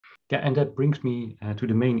Yeah, and that brings me to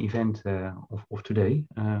the main event of today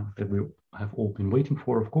that we have all been waiting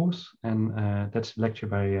for, of course, and that's a lecture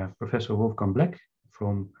by Professor Wolfgang Bleck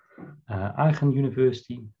from Aachen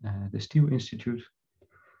University, the Steel Institute.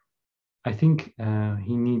 I think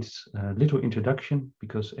he needs little introduction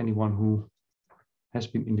because anyone who has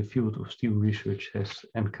been in the field of steel research has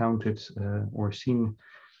encountered or seen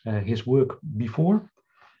his work before.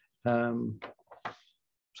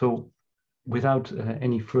 So without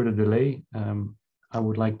any further delay, I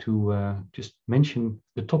would like to just mention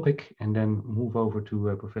the topic and then move over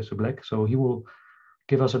to Professor Bleck. So he will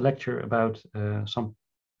give us a lecture about some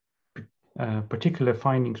particular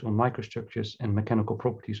findings on microstructures and mechanical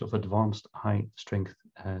properties of advanced high-strength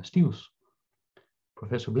steels.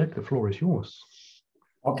 Professor Bleck, the floor is yours.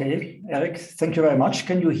 Okay, Eric, thank you very much.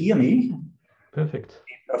 Can you hear me? Perfect.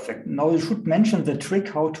 Perfect. Now you should mention the trick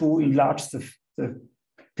how to enlarge the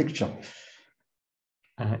picture.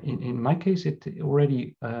 In my case, it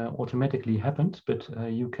already automatically happened, but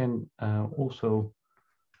you can also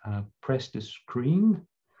press the screen.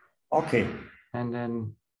 Okay. And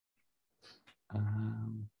then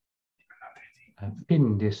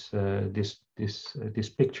pin this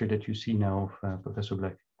picture that you see now of Professor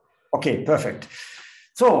Bleck. Okay, perfect.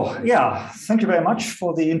 So yeah, thank you very much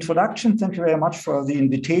for the introduction. Thank you very much for the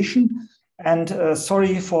invitation. And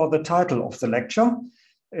sorry for the title of the lecture.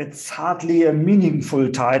 It's hardly a meaningful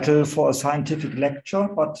title for a scientific lecture,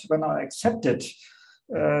 but when I accepted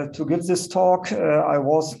to give this talk, I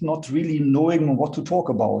was not really knowing what to talk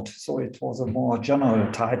about. So it was a more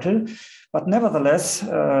general title. But nevertheless,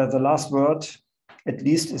 the last word, at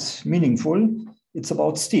least, is meaningful. It's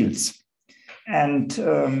about steels. And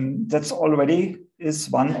that's already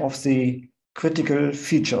is one of the critical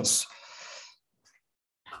features.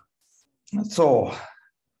 So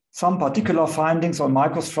some particular findings on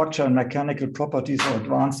microstructure and mechanical properties of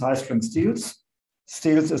advanced high-strength steels.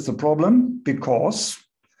 Steels is the problem because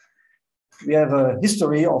we have a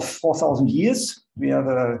history of 4,000 years. We have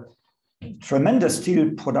a tremendous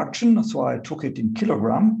steel production, so I took it in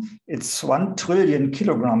kilogram. It's 1 trillion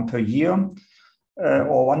kilogram per year,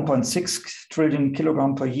 or 1.6 trillion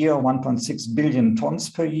kilogram per year, 1.6 billion tons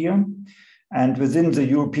per year. And within the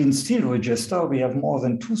European Steel Register, we have more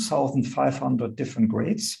than 2,500 different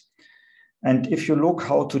grades. And if you look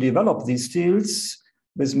how to develop these steels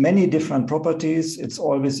with many different properties, it's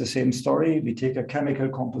always the same story. We take a chemical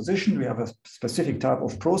composition, we have a specific type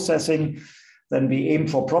of processing, then we aim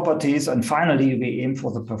for properties, and finally we aim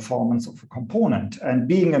for the performance of a component. And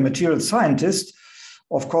being a material scientist,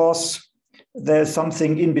 of course, there's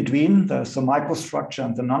something in between. There's the microstructure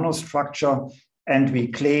and the nanostructure. And we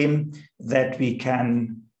claim that we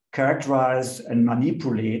can characterize and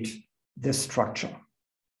manipulate this structure.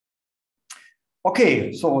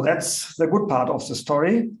 Okay, so that's the good part of the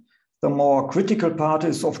story. The more critical part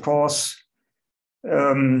is, of course,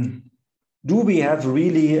 do we have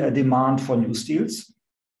really a demand for new steels?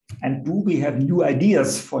 And do we have new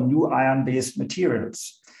ideas for new iron-based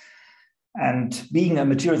materials? And being a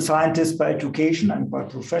material scientist by education and by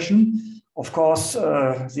profession, of course,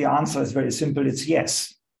 the answer is very simple. It's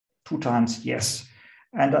yes, 2 times yes.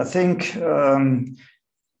 And I think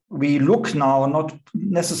we look now not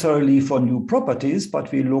necessarily for new properties,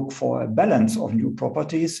 but we look for a balance of new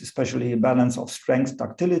properties, especially a balance of strength,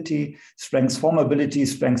 ductility, strength, formability,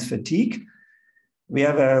 strength, fatigue. We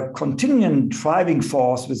have a continuing driving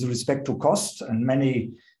force with respect to cost, and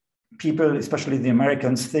many people, especially the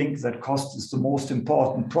Americans, think that cost is the most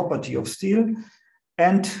important property of steel.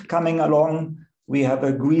 And coming along, we have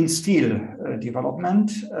a green steel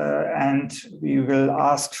development, and we will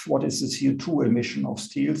ask what is the CO2 emission of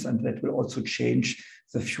steels, and that will also change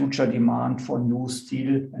the future demand for new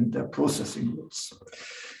steel and their processing goods.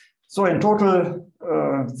 So in total,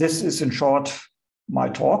 this is in short my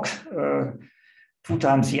talk, 2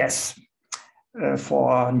 times yes,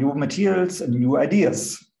 for new materials and new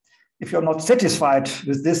ideas. If you're not satisfied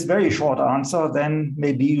with this very short answer, then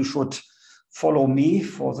maybe you should follow me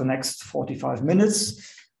for the next 45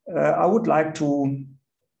 minutes. I would like to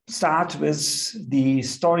start with the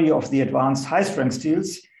story of the advanced high-strength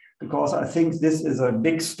steels, because I think this is a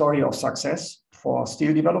big story of success for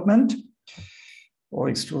steel development. Oh,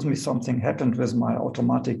 excuse me, something happened with my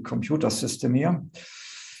automatic computer system here.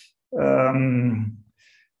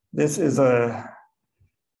 This is a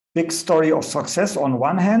big story of success on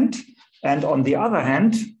one hand, and on the other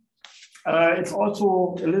hand, it's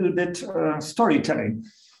also a little bit storytelling,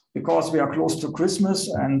 because we are close to Christmas,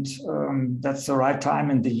 and that's the right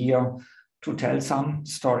time in the year to tell some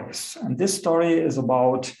stories. And this story is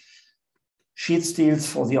about sheet steels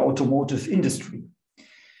for the automotive industry.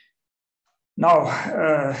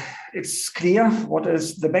 Now, it's clear what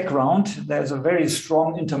is the background. There's a very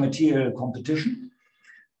strong intermaterial competition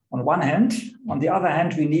on one hand. On the other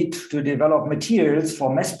hand, we need to develop materials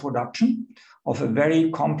for mass production of a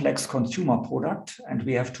very complex consumer product, and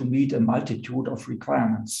we have to meet a multitude of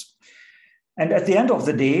requirements. And at the end of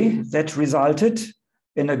the day, that resulted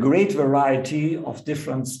in a great variety of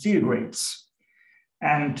different steel grades.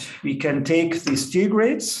 And we can take these steel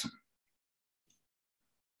grades,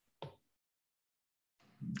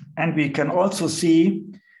 and we can also see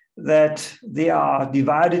that they are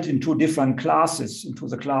divided into different classes, into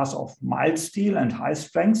the class of mild steel and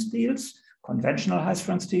high-strength steels, conventional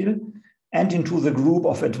high-strength steel, and into the group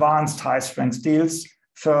of advanced high-strength steels,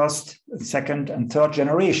 first, second, and third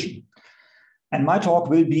generation. And my talk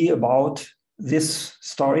will be about this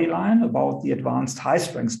storyline, about the advanced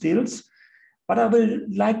high-strength steels. But I will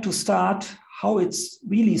like to start how it's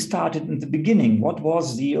really started in the beginning. What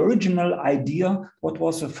was the original idea? What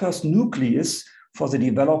was the first nucleus for the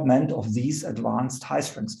development of these advanced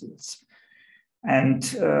high-strength steels? And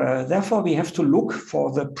therefore, we have to look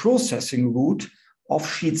for the processing route of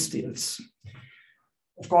sheet steels.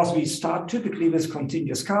 Of course, we start typically with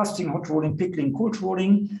continuous casting, hot rolling, pickling, cold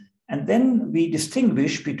rolling, and then we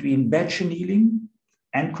distinguish between batch annealing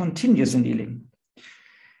and continuous annealing.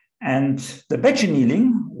 And the batch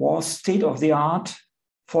annealing was state-of-the-art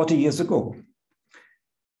 40 years ago.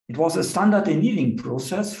 It was a standard annealing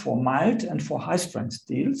process for mild and for high-strength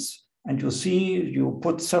steels. And you see, you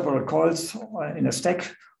put several coils in a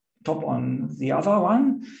stack, top on the other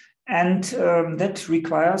one. And that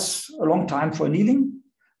requires a long time for annealing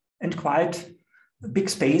and quite a big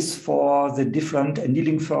space for the different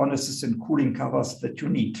annealing furnaces and cooling covers that you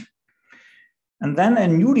need. And then a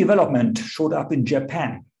new development showed up in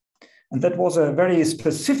Japan. And that was a very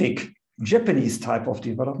specific Japanese type of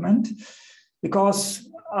development, because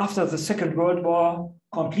after the Second World War,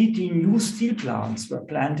 completely new steel plants were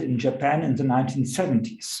planned in Japan in the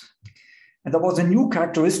 1970s. And there was a new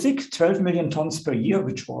characteristic, 12 million tons per year,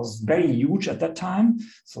 which was very huge at that time.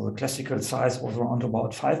 So the classical size was around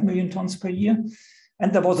about 5 million tons per year.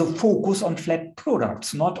 And there was a focus on flat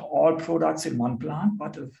products, not all products in one plant,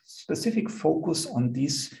 but a specific focus on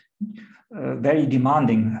these very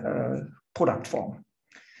demanding product form.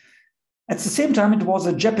 At the same time, it was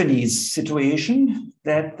a Japanese situation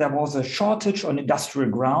that there was a shortage on industrial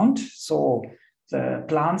ground. So the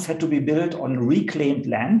plants had to be built on reclaimed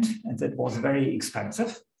land, and that was very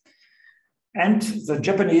expensive. And the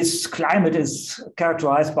Japanese climate is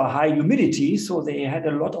characterized by high humidity, so they had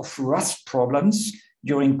a lot of rust problems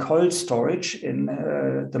during cold storage in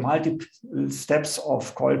the multiple steps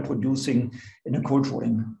of coil producing in a cold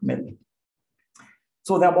rolling mill.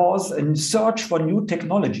 So there was a search for new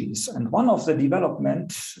technologies. And one of the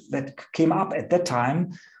developments that came up at that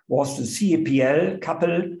time was the CAPL,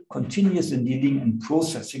 coupled continuous annealing and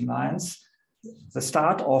processing lines, the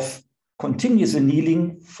start of continuous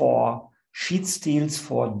annealing for sheet steels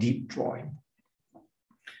for deep drawing.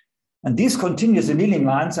 And these continuous annealing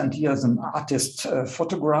lines, and here's an artist's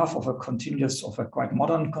photograph of a quite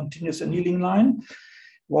modern continuous annealing line,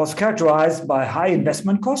 was characterized by high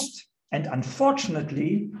investment cost, and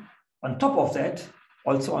unfortunately, on top of that,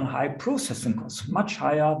 also on high processing costs, much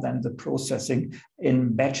higher than the processing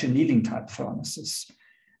in batch annealing type furnaces.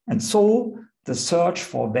 And so the search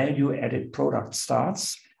for value-added products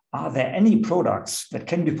starts. Are there any products that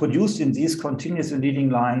can be produced in these continuous annealing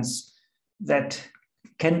lines that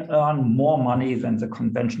can earn more money than the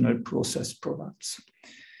conventional processed products?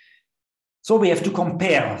 So we have to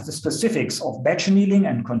compare the specifics of batch annealing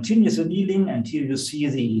and continuous annealing. And here you see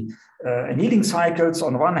the annealing cycles.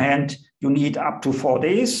 On one hand, you need up to 4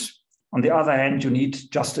 days. On the other hand, you need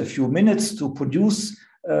just a few minutes to produce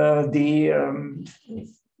the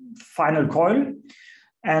final coil.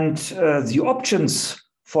 And the options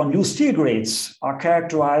for new steel grades are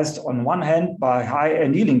characterized on one hand by high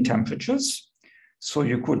annealing temperatures. So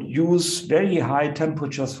you could use very high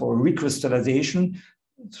temperatures for recrystallization.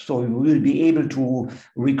 So you will be able to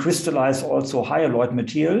recrystallize also high alloy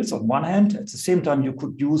materials on one hand. At the same time, you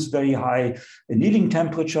could use very high annealing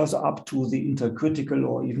temperatures up to the intercritical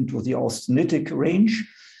or even to the austenitic range.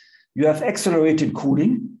 You have accelerated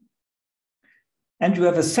cooling. And you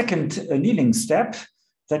have a second annealing step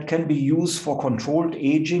that can be used for controlled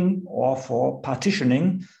aging or for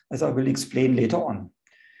partitioning, as I will explain later on.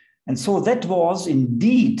 And so that was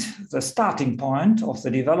indeed the starting point of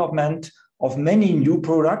the development of many new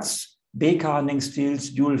products, bake hardening steels,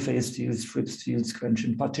 dual phase steels, strip steels, quench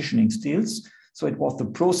and partitioning steels. So it was the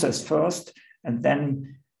process first, and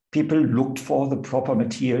then people looked for the proper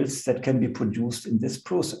materials that can be produced in this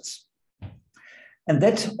process. And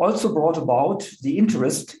that also brought about the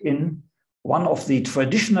interest in one of the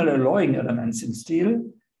traditional alloying elements in steel,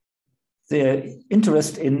 the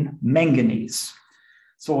interest in manganese.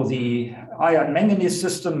 So the iron manganese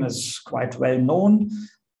system is quite well known.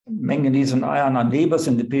 Manganese and iron are neighbors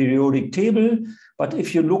in the periodic table. But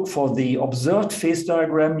if you look for the observed phase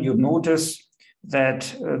diagram, you notice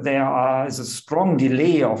that there is a strong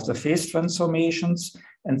delay of the phase transformations,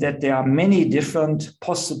 and that there are many different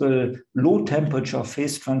possible low temperature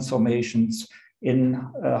phase transformations in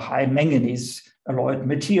high manganese alloyed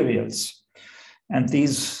materials. And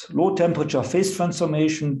these low temperature phase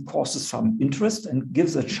transformation causes some interest and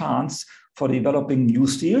gives a chance for developing new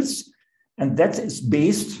steels. And that is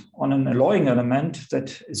based on an alloying element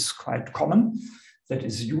that is quite common, that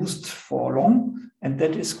is used for long, and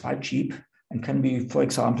that is quite cheap and can be, for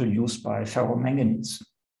example, used by ferromanganese.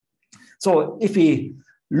 So if we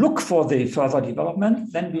look for the further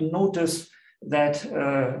development, then we notice that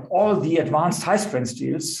all the advanced high-strength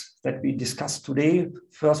steels that we discussed today,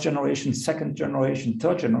 first generation, second generation,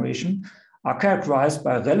 third generation, are characterized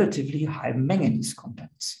by relatively high manganese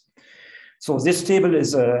contents. So this table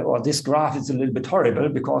is, or this graph is a little bit horrible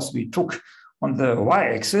because we took on the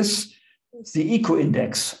y-axis the eco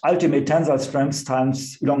index, ultimate tensile strength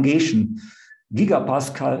times elongation,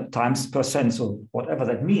 gigapascal times percent, so whatever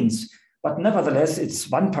that means. But nevertheless, it's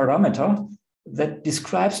one parameter that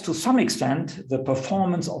describes to some extent the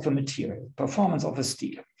performance of a material, performance of a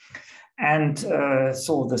steel. And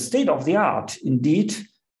so the state of the art indeed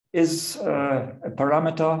is a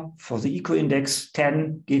parameter for the eco index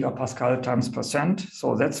 10 gigapascal times percent.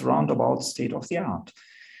 So that's roundabout state of the art.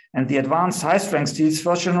 And the advanced high strength steels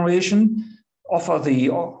first generation offer the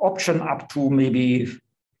option up to maybe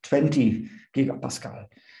 20 gigapascal.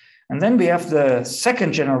 And then we have the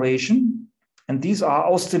second generation, and these are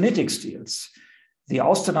austenitic steels. The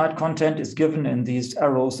austenite content is given in these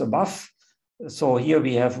arrows above. So here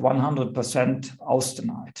we have 100%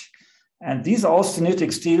 austenite. And these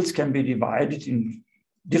austenitic steels can be divided in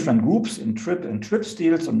different groups, in TWIP and TWIP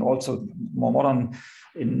steels, and also more modern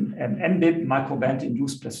in MBIP, microband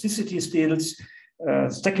induced plasticity steels.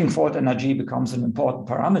 Stacking fault energy becomes an important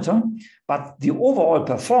parameter, but the overall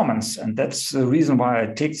performance, and that's the reason why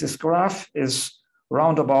I take this graph, is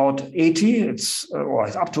around about 80, or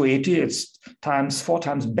it's up to 80, it's four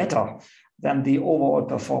times better than the overall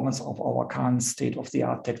performance of our current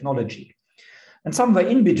state-of-the-art technology. And somewhere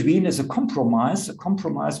in between is a compromise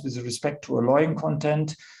with respect to alloying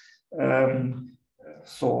content.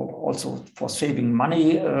 So also for saving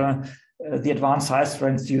money, the advanced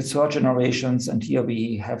high-strength steels, third generations, and here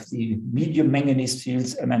we have the medium manganese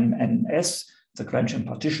steels, MMNS, the quench and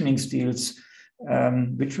partitioning steels,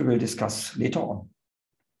 which we will discuss later on.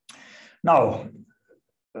 Now,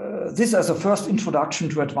 this as a first introduction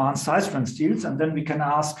to advanced high-strength steels, and then we can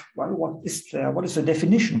ask, well, what is the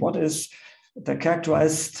definition? What is the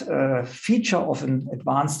characterized feature of an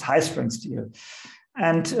advanced high-strength steel?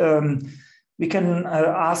 And we can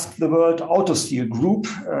ask the World Auto Steel Group,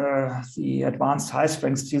 the Advanced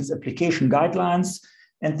High-Strength Steels Application Guidelines,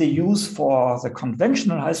 and the use for the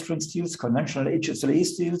conventional high-strength steels, conventional HSLA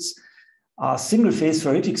steels, are single-phase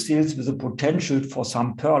ferritic steels with the potential for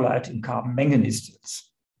some pearlite in carbon manganese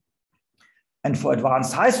steels. And for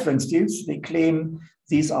advanced high-strength steels, they claim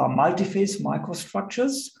these are multi-phase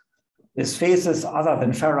microstructures with phases other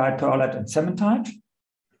than ferrite, pearlite, and cementite.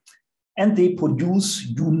 And they produce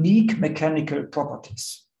unique mechanical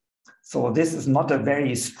properties. So this is not a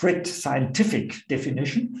very strict scientific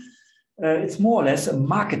definition. It's more or less a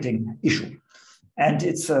marketing issue. And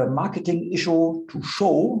it's a marketing issue to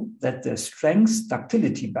show that the strength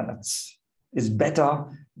ductility balance is better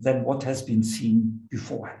than what has been seen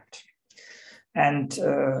beforehand. And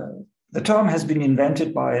the term has been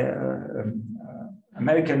invented by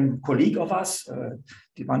American colleague of us,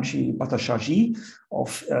 Devanshi Bhattacharjee, of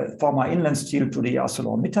former Inland Steel, today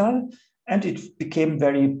ArcelorMittal, and it became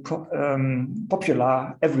very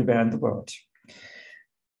popular everywhere in the world.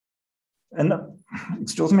 And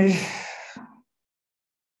excuse me.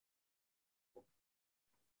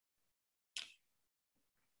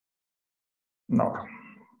 No.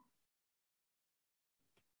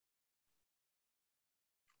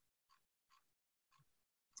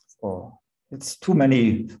 So it's too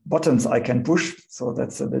many buttons I can push, so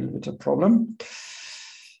that's a little bit of a problem.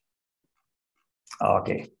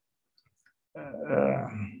 Okay.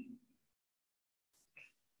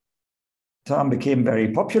 Term became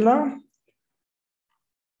very popular,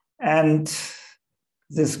 and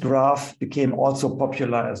this graph became also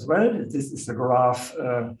popular as well. This is a graph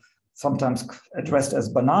sometimes addressed as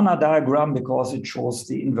banana diagram because it shows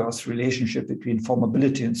the inverse relationship between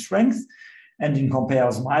formability and strength. and it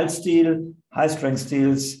compares mild steel, high-strength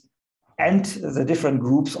steels, and the different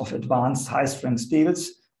groups of advanced high-strength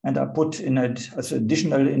steels. And I put in it as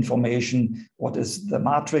additional information what is the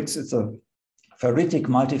matrix. It's a ferritic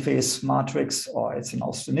multiphase matrix, or it's an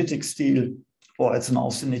austenitic steel, or it's an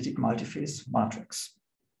austenitic multiphase matrix.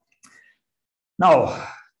 Now,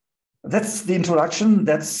 that's the introduction.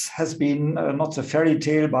 That has been not a fairy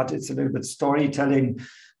tale, but it's a little bit storytelling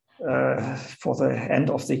for the end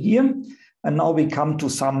of the year. And now we come to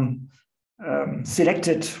some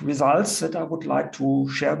selected results that I would like to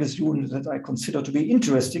share with you and that I consider to be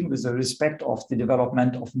interesting with the respect of the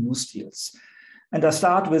development of new steels. And I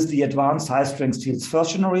start with the advanced high-strength steels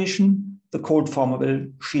first generation, the cold formable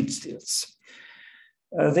sheet steels.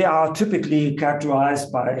 They are typically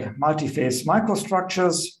characterized by multi-phase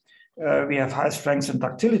microstructures. We have high strength and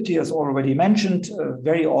ductility, as already mentioned.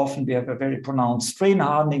 Very often we have a very pronounced strain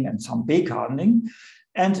hardening and some bake hardening.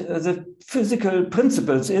 And the physical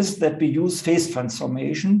principles is that we use phase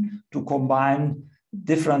transformation to combine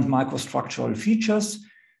different microstructural features.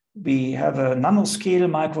 We have a nanoscale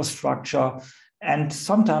microstructure, and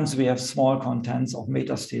sometimes we have small contents of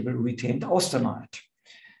metastable retained austenite.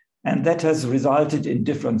 And that has resulted in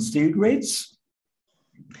different steel grades.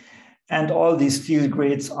 And all these steel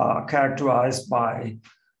grades are characterized by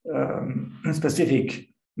specific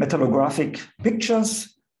metallographic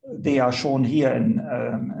pictures. They are shown here in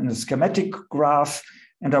a schematic graph.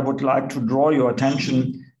 And I would like to draw your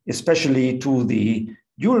attention especially to the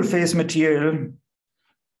dual phase material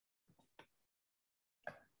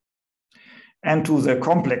and to the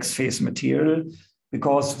complex phase material,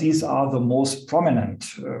 because these are the most prominent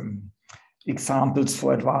examples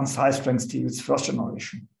for advanced high-strength steels first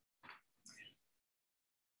generation.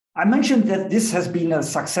 I mentioned that this has been a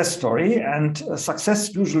success story, and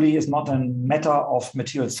success usually is not a matter of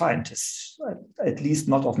material scientists, at least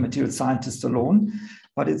not of material scientists alone,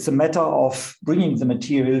 but it's a matter of bringing the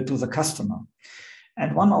material to the customer.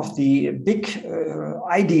 And one of the big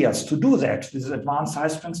ideas to do that with advanced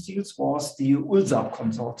high-strength steels was the ULSAP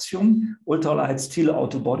consortium, Ultralight Steel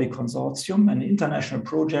Autobody Consortium, an international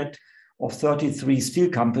project of 33 steel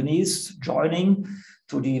companies joining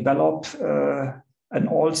to develop an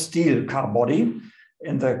all-steel car body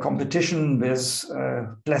in the competition with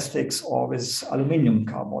plastics or with aluminum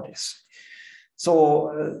car bodies.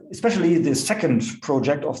 So especially the second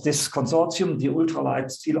project of this consortium, the Ultralight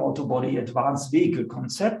Steel Autobody Advanced Vehicle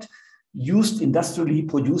Concept, used industrially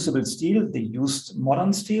producible steel. They used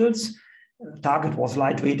modern steels. Target was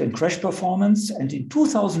lightweight and crash performance. And in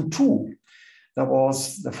 2002, there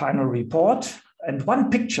was the final report. And one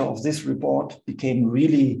picture of this report became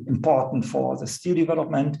really important for the steel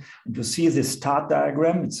development. And you see this start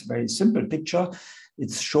diagram. It's a very simple picture.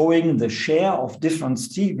 It's showing the share of different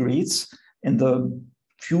steel grades in the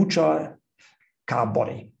future car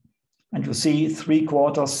body. And you see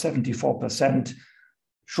 3/4, 74%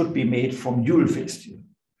 should be made from dual phase steel.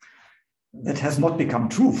 That has not become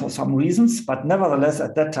true for some reasons, but nevertheless,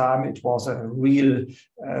 at that time, it was a real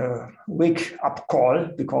wake-up call,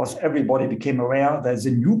 because everybody became aware there's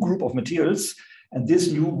a new group of materials, and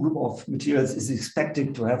this new group of materials is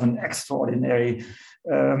expected to have an extraordinary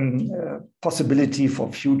possibility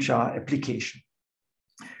for future application.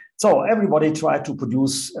 So everybody tried to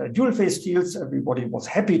produce dual phase steels. Everybody was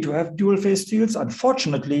happy to have dual phase steels.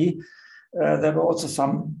 Unfortunately, there were also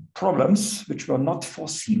some problems which were not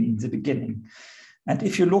foreseen in the beginning. And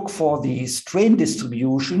if you look for the strain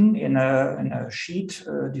distribution in a sheet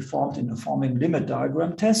deformed in a forming limit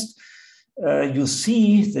diagram test, you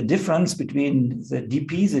see the difference between the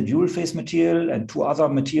DP, the dual phase material, and two other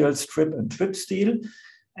materials, TWIP and TWIP steel.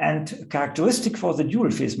 And characteristic for the dual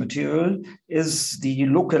phase material is the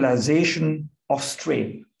localization of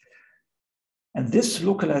strain. And this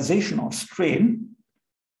localization of strain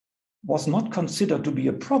was not considered to be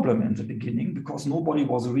a problem in the beginning, because nobody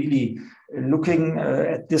was really looking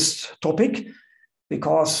at this topic,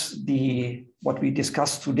 because what we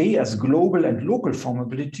discussed today as global and local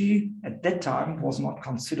formability at that time was not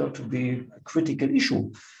considered to be a critical issue.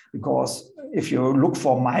 Because if you look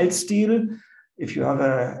for mild steel, if you have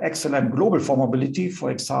an excellent global formability, for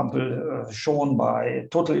example, shown by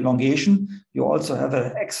total elongation, you also have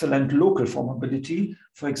an excellent local formability,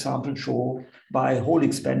 for example, shown by hole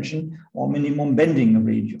expansion or minimum bending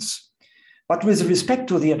radius. But with respect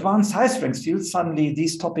to the advanced high-strength steels, suddenly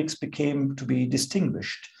these topics became to be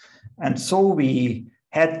distinguished. And so we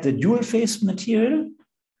had the dual-phase material,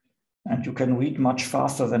 and you can read much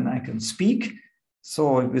faster than I can speak,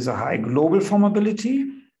 so with a high global formability.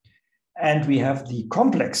 And we have the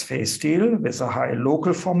complex phase steel with a high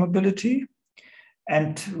local formability.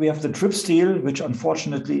 And we have the TWIP steel, which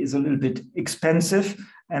unfortunately is a little bit expensive.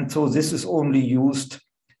 And so this is only used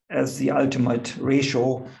as the ultimate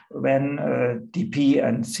ratio when DP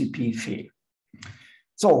and CP fail.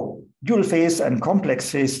 So dual phase and complex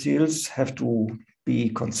phase steels have to be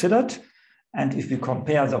considered. And if we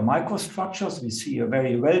compare the microstructures, we see a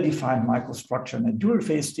very well-defined microstructure in a dual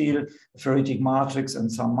phase steel, ferritic matrix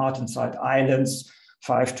and some martensite islands,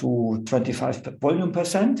 5 to 25 volume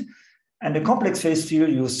percent. And the complex phase steel,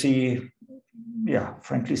 you see, yeah,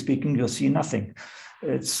 frankly speaking, you see nothing.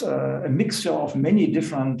 It's a mixture of many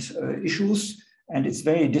different issues, and it's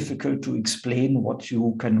very difficult to explain what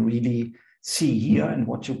you can really see here and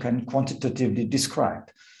what you can quantitatively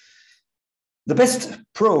describe. The best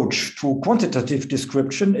approach to quantitative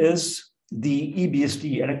description is the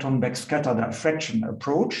EBSD, electron backscatter diffraction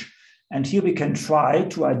approach. And here we can try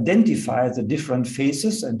to identify the different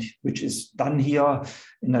phases, and which is done here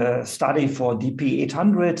in a study for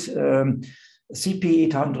DP800,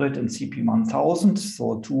 CP800 and CP1000.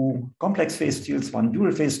 So 2 complex phase steels, 1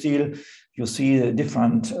 dual phase steel. You see the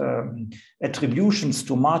different attributions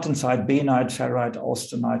to martensite, bainite, ferrite,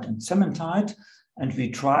 austenite, and cementite. And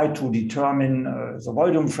we try to determine the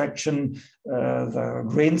volume fraction, the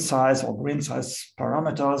grain size or grain size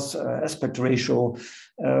parameters, aspect ratio.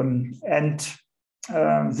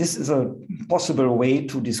 This is a possible way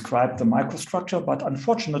to describe the microstructure, but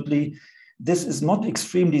unfortunately, this is not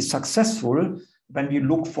extremely successful when we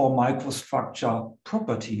look for microstructure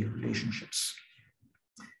property relationships.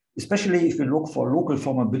 Especially if we look for local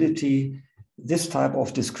formability, this type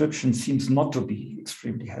of description seems not to be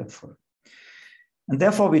extremely helpful. And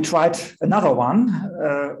therefore, we tried another one,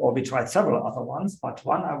 or we tried several other ones, but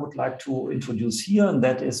one I would like to introduce here, and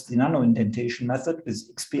that is the nano-indentation method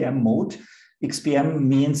with XPM mode. XPM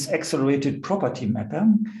means accelerated property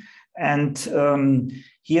mapping. And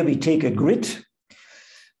here we take a grid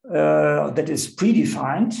that is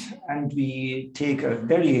predefined, and we take a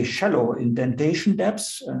very shallow indentation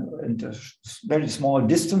depth and a very small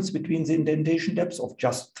distance between the indentation depths of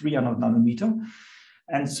just 300 nanometer.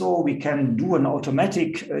 And so we can do an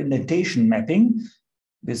automatic indentation mapping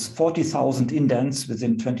with 40,000 indents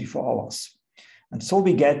within 24 hours. And so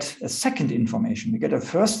we get a second information. We get a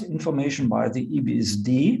first information by the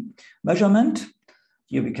EBSD measurement.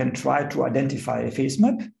 Here we can try to identify a phase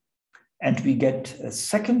map. And we get a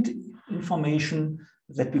second information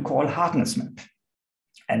that we call hardness map.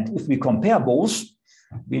 And if we compare both,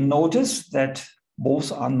 we notice that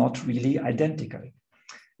both are not really identical,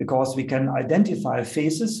 because we can identify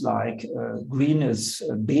phases like green is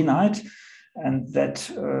bainite, and that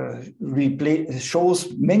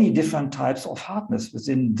shows many different types of hardness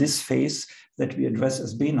within this phase that we address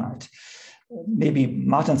as bainite. Maybe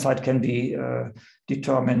martensite can be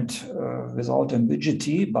determined without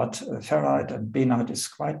ambiguity, but ferrite and bainite is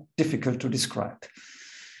quite difficult to describe.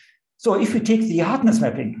 So if we take the hardness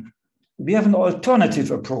mapping, we have an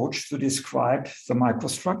alternative approach to describe the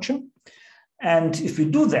microstructure. And if we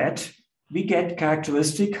do that, we get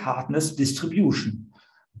characteristic hardness distribution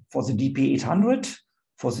for the DP800,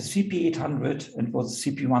 for the CP800, and for the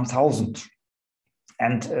CP1000.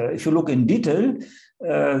 And if you look in detail,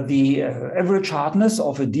 the average hardness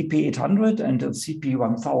of a DP800 and a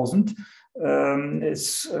CP1000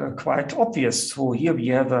 is quite obvious. So here we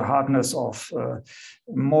have a hardness of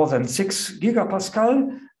more than 6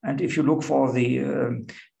 gigapascal. And if you look for the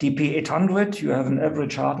DP800, you have an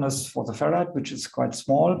average hardness for the ferrite, which is quite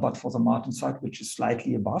small, but for the martensite, which is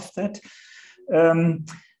slightly above that.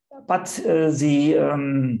 But the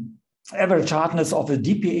average hardness of a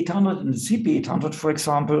DP800 and the CP800, for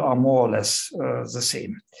example, are more or less the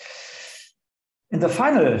same. In the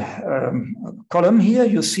final column here,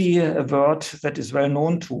 you see a word that is well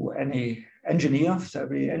known to any engineer.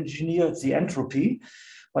 Every engineer, it's the entropy.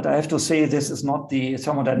 But I have to say this is not the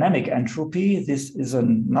thermodynamic entropy. This is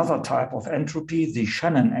another type of entropy, the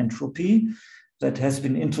Shannon entropy, that has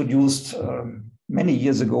been introduced many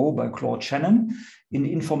years ago by Claude Shannon in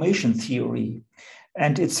information theory.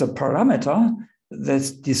 And it's a parameter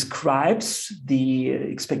that describes the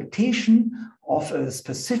expectation of a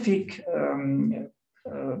specific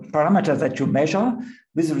parameter that you measure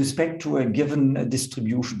with respect to a given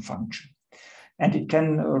distribution function. And it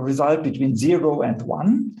can result between 0 and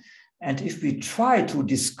 1. And if we try to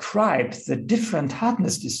describe the different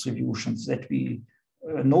hardness distributions that we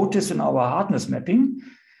notice in our hardness mapping,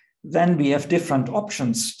 then we have different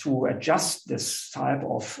options to adjust this type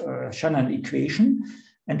of Shannon equation.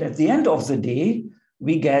 And at the end of the day,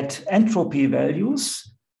 we get entropy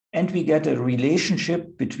values and we get a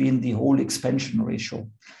relationship between the whole expansion ratio.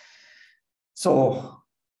 So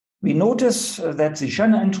We notice that the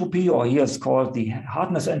Shannon entropy, or here it's called the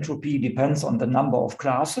hardness entropy, depends on the number of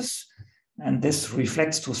classes. And this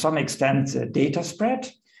reflects to some extent the data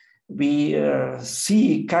spread. We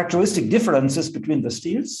see characteristic differences between the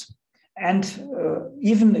steels. And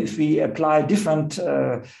even if we apply different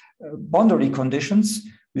boundary conditions,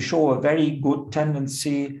 we show a very good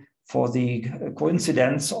tendency for the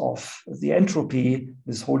coincidence of the entropy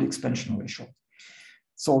with whole expansion ratio.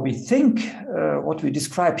 So we think what we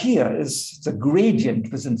describe here is the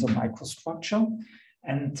gradient within the microstructure.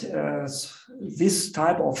 And this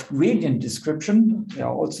type of gradient description, there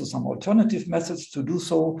are also some alternative methods to do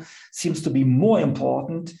so, seems to be more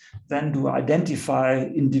important than to identify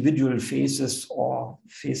individual phases or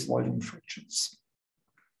phase volume fractions.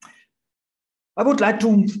 I would like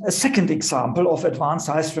to a second example of advanced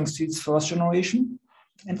high-strength steels first generation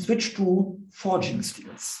and switch to forging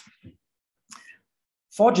steels.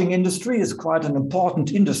 Forging industry is quite an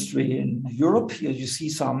important industry in Europe. Here you see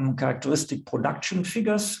some characteristic production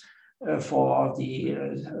figures for the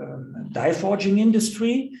die forging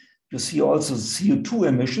industry. You see also CO2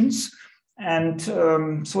 emissions. And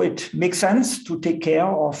so it makes sense to take care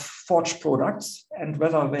of forged products and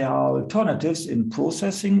whether there are alternatives in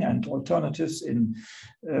processing and alternatives in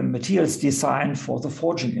materials design for the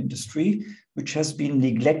forging industry, which has been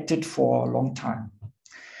neglected for a long time.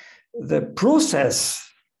 The process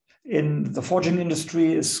in the forging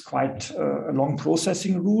industry is quite a long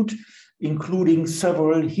processing route, including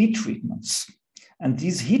several heat treatments. And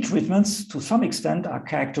these heat treatments, to some extent, are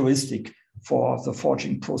characteristic for the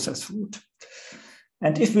forging process route.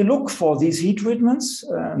 And if we look for these heat treatments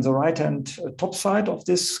on the right-hand top side of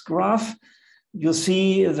this graph, you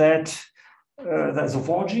see that there's a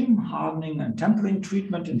forging, hardening, and tempering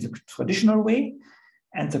treatment in the traditional way.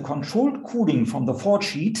 And the controlled cooling from the forge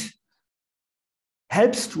heat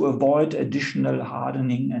helps to avoid additional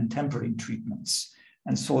hardening and tempering treatments.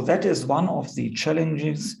 And so that is one of the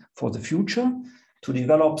challenges for the future, to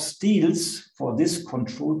develop steels for this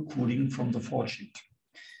controlled cooling from the forge heat.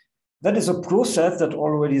 That is a process that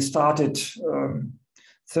already started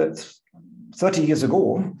 30 years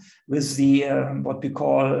ago with the what we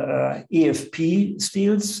call AFP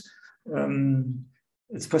steels.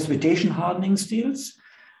 It's precipitation hardening steels.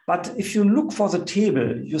 But if you look for the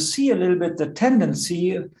table, you see a little bit the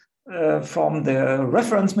tendency from the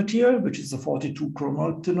reference material, which is the 42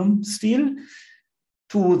 chromolybdenum steel,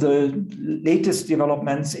 to the latest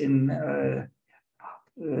developments in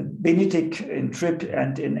benitic, in TWIP,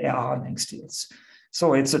 and in air hardening steels.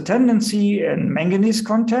 So it's a tendency in manganese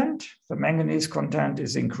content. The manganese content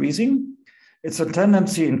is increasing. It's a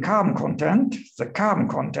tendency in carbon content. The carbon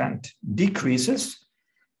content decreases.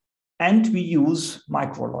 And we use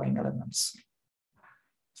microalloying elements.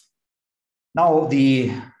 Now,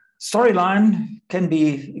 the storyline can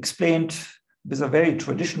be explained with a very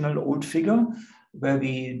traditional old figure, where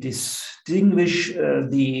we distinguish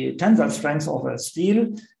the tensile strength of a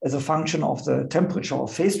steel as a function of the temperature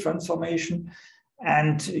of phase transformation.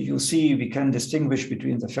 And you see we can distinguish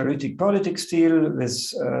between the ferritic pearlitic steel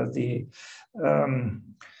with the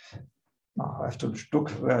I have to look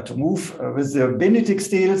where to move with the benitic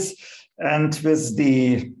steels and with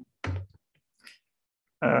the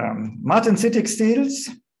martensitic steels.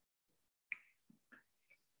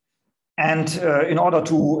 And in order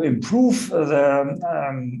to improve the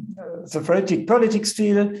ferritic pearlitic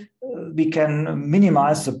steel, we can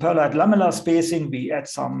minimize the pearlite lamellar spacing. We add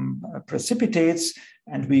some precipitates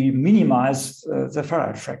and we minimize the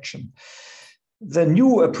ferrite fraction. The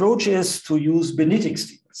new approach is to use benitic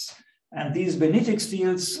steels. And these benitic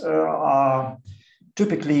steels are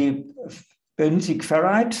typically benitic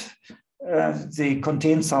ferrite. They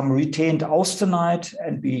contain some retained austenite,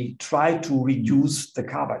 and we try to reduce the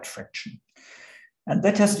carbide fraction. And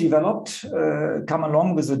that has developed, come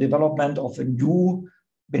along with the development of a new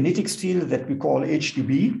benitic steel that we call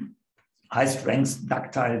HDB, high strength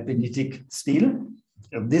ductile benitic steel.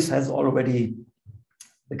 This has already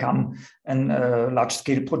become a large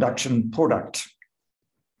scale production product.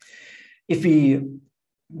 If we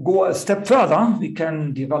go a step further, we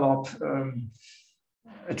can develop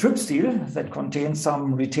a TWIP steel that contains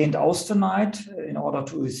some retained austenite in order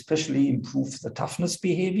to especially improve the toughness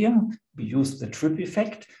behavior. We use the TWIP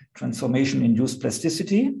effect, transformation-induced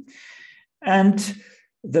plasticity. And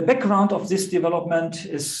the background of this development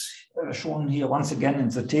is shown here once again in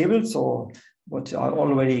the table. So what I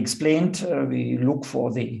already explained, we look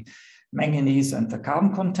for the manganese and the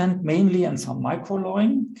carbon content mainly and some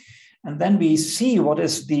microalloying. And then we see what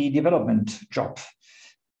is the development job.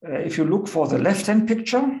 If you look for the left-hand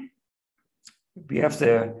picture, we have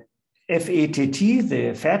the FATT,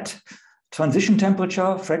 the fat transition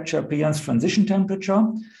temperature, fracture appearance transition temperature,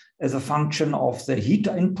 as a function of the heat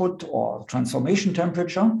input or transformation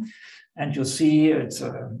temperature. And you see it's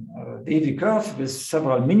a wavy curve with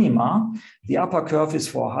several minima. The upper curve is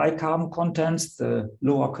for high carbon contents, the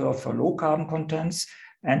lower curve for low carbon contents.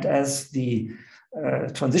 And as the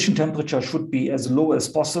transition temperature should be as low as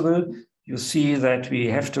possible, you see that we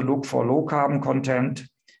have to look for low carbon content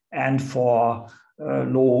and for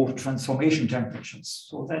low transformation temperatures.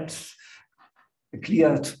 So that's a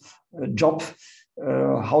clear job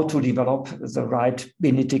how to develop the right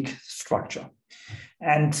benetic structure.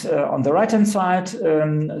 And on the right-hand side,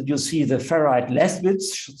 you see the ferrite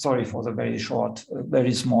Leswitz. Sorry for the very short,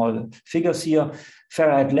 very small figures here.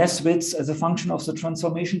 Ferrite Leswitz as a function of the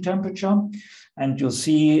transformation temperature. And you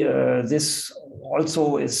see this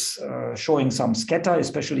also is showing some scatter,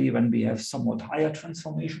 especially when we have somewhat higher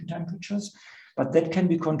transformation temperatures. But that can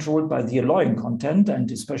be controlled by the alloying content, and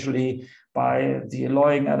especially by the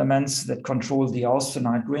alloying elements that control the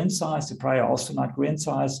austenite grain size, the prior austenite grain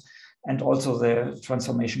size, and also the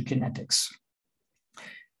transformation kinetics.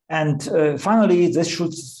 And finally, this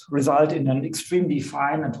should result in an extremely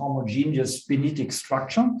fine and homogeneous benetic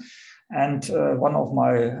structure. And one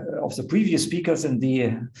of the previous speakers in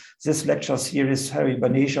this lecture series, Harry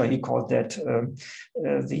Banesha, he called that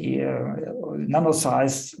the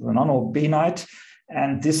nano-sized, the nano-bainite.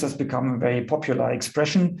 And this has become a very popular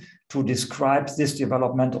expression to describe this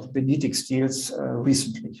development of benetic steels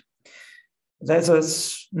recently.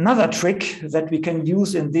 There's another trick that we can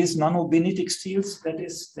use in these nano-benetic steels, that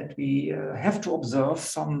is that we have to observe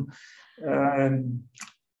some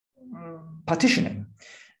partitioning.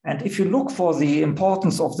 And if you look for the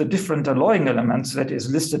importance of the different alloying elements that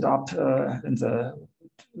is listed up in the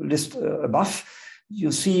list above,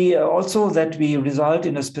 you see also that we result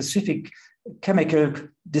in a specific chemical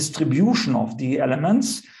distribution of the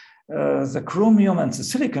elements. The chromium and the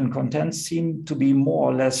silicon contents seem to be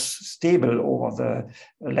more or less stable over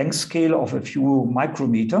the length scale of a few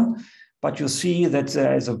micrometer, but you see that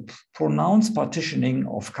there is a pronounced partitioning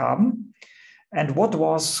of carbon. And what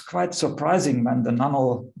was quite surprising when the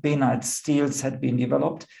nano-bainite steels had been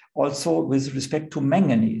developed, also with respect to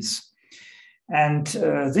manganese. And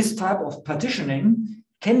this type of partitioning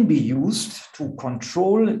can be used to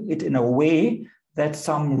control it in a way that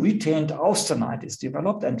some retained austenite is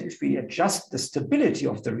developed. And if we adjust the stability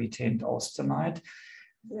of the retained austenite,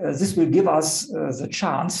 this will give us the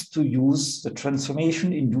chance to use the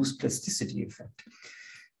transformation-induced plasticity effect.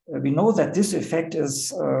 We know that this effect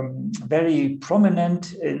is very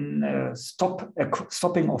prominent in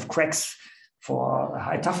stopping of cracks for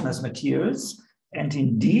high toughness materials. And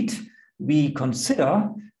indeed, we consider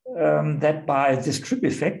that by this TWIP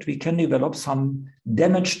effect, we can develop some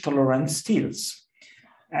damage-tolerant steels.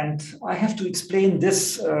 And I have to explain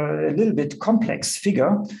this a little bit complex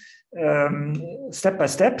figure step by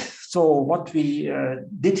step. So what we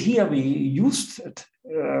did here, we used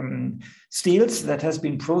steels that has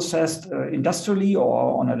been processed industrially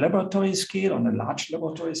or on a laboratory scale, on a large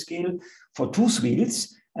laboratory scale for tooth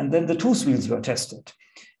wheels, and then the tooth wheels were tested.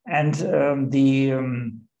 And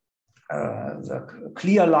the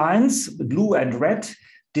clear lines, blue and red,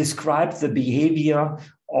 describe the behavior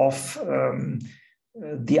of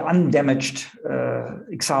the undamaged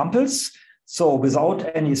examples. So without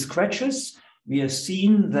any scratches, we have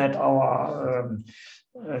seen that our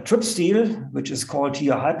TWIP steel, which is called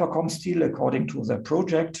here hypercom steel, according to the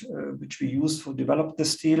project which we used to develop the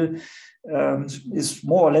steel, is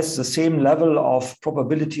more or less the same level of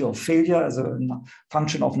probability of failure as a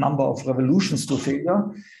function of number of revolutions to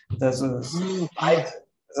failure. There's a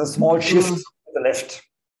small shift to the left,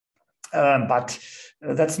 but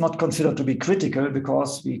that's not considered to be critical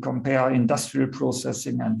because we compare industrial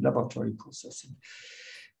processing and laboratory processing.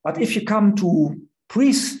 But if you come to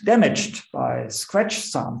pre-damaged by scratch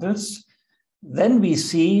samples, then we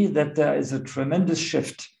see that there is a tremendous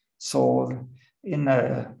shift. So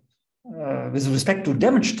with respect to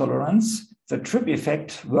damage tolerance, the TWIP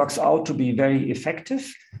effect works out to be very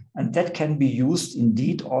effective, and that can be used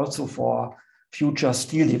indeed also for future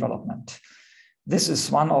steel development. This is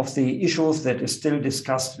one of the issues that is still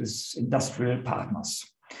discussed with industrial partners.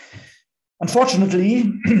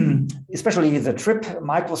 Unfortunately, especially the TWIP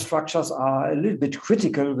microstructures are a little bit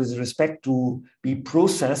critical with respect to be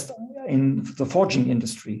processed in the forging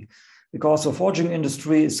industry, because the forging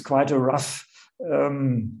industry is quite a rough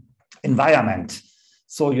environment.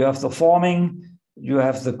 So you have the forming, you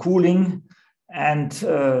have the cooling, and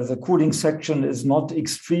the cooling section is not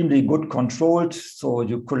extremely good controlled. So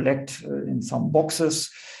you collect in some boxes,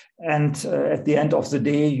 and at the end of the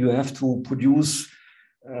day, you have to produce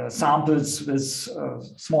samples with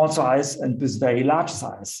small size and with very large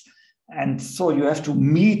size. And so you have to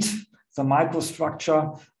meet the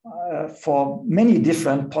microstructure for many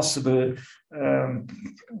different possible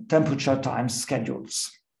temperature time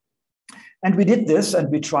schedules. And we did this, and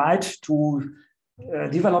we tried to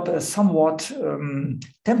develop a somewhat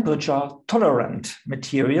temperature tolerant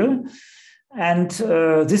material. And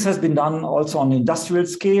this has been done also on industrial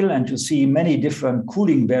scale, and you see many different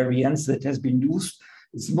cooling variants that has been used.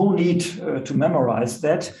 There's no need to memorize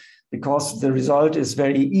that because the result is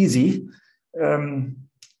very easy.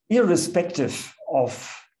 Irrespective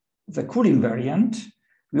of the cooling variant,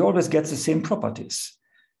 we always get the same properties.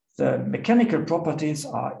 The mechanical properties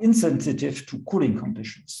are insensitive to cooling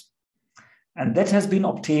conditions. And that has been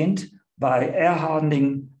obtained by air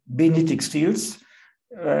hardening benitic steels.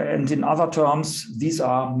 And in other terms, these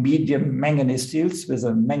are medium manganese steels with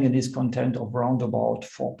a manganese content of around about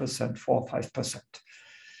 4%, 4-5%.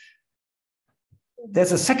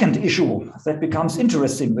 There's a second issue that becomes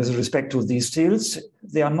interesting with respect to these steels.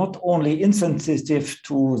 They are not only insensitive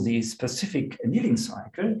to the specific annealing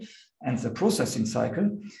cycle and the processing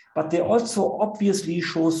cycle, but they also obviously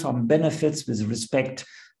show some benefits with respect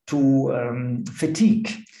to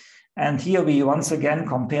fatigue. And here we once again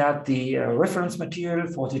compared the reference material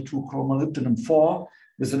 42 chromolybdenum 4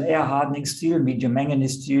 with an air hardening steel, medium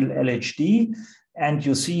manganese steel, LHD. And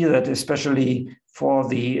you see that especially for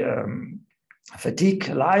the fatigue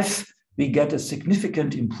life, we get a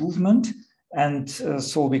significant improvement. And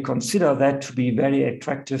so we consider that to be very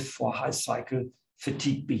attractive for high cycle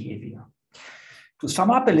fatigue behavior. To sum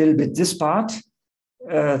up a little bit this part,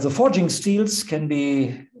 the forging steels can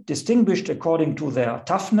be distinguished according to their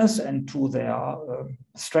toughness and to their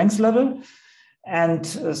strength level. And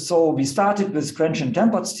so we started with quench and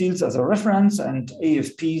tempered steels as a reference, and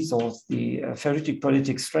AFP, so the ferritic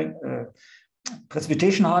pyritic strength,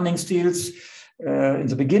 precipitation hardening steels in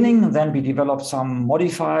the beginning. Then we developed some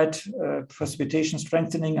modified precipitation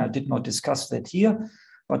strengthening. I did not discuss that here,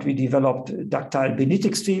 but we developed ductile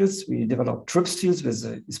benitic steels. We developed TWIP steels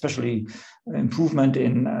with especially improvement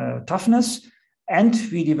in toughness. And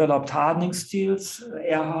we developed hardening steels,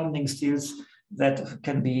 air hardening steels that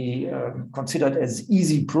can be considered as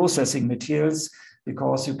easy processing materials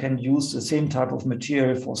because you can use the same type of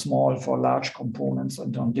material for small, for large components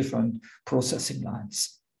and on different processing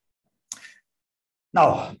lines.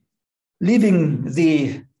 Now, leaving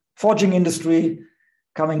the forging industry,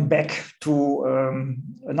 coming back to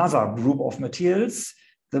another group of materials,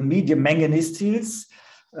 the medium manganese steels.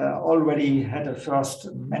 Already had a first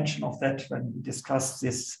mention of that when we discussed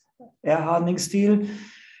this air hardening steel.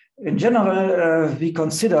 In general, we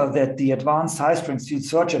consider that the advanced high-strength steel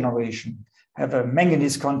third generation have a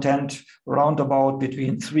manganese content around about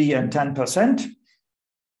between 3 and 10%.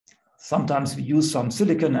 Sometimes we use some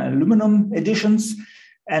silicon and aluminum additions.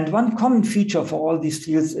 And one common feature for all these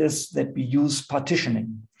steels is that we use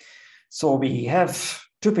partitioning. So we have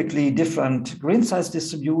typically different grain size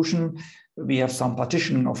distribution. We have some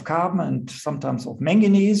partitioning of carbon and sometimes of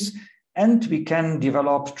manganese, and we can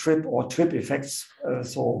develop TRIP or TWIP effects.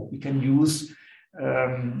 So we can use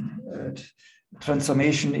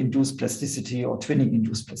transformation-induced plasticity or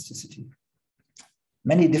twinning-induced plasticity.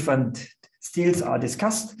 Many different steels are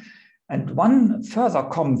discussed. And one further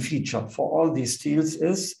common feature for all these steels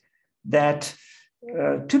is that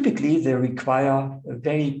typically they require a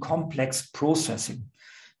very complex processing.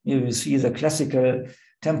 Here you see the classical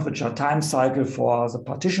temperature time cycle for the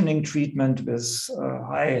partitioning treatment with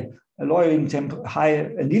high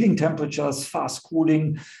annealing temperatures, fast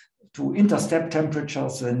cooling to interstep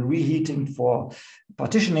temperatures and reheating for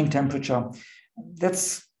partitioning temperature.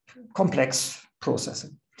 That's complex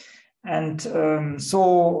processing. And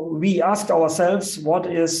so we asked ourselves, what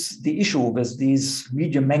is the issue with these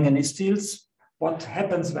medium manganese steels? What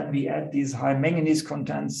happens when we add these high manganese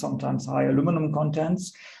contents, sometimes high aluminum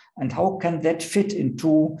contents? And how can that fit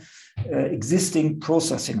into existing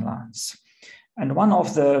processing lines? And one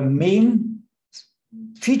of the main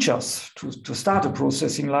features to start a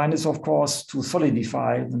processing line is, of course, to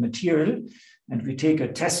solidify the material. And we take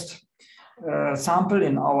a test sample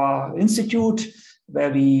in our institute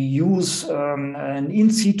where we use an in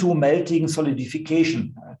situ melting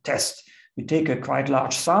solidification test. We take a quite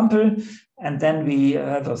large sample, and then we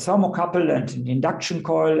have a thermocouple and an induction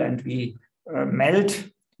coil, and we melt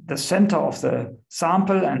the center of the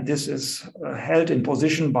sample, and this is held in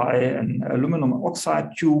position by an aluminum oxide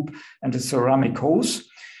tube and a ceramic hose.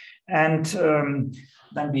 And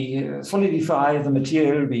then we solidify the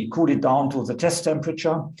material, we cool it down to the test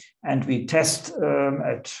temperature, and we test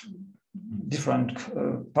at with different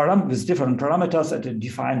parameters at a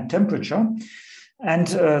defined temperature. And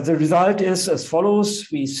the result is as follows.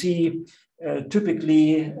 We see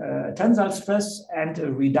typically tensile stress and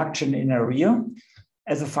a reduction in area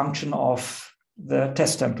as a function of the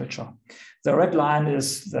test temperature. The red line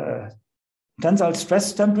is the tensile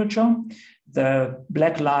stress temperature. The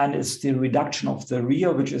black line is the reduction of the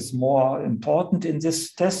rear, which is more important in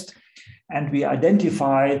this test. And we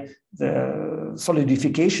identify the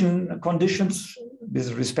solidification conditions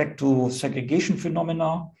with respect to segregation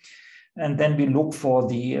phenomena. And then we look for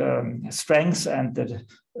the strength and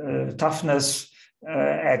the toughness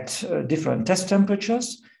at different test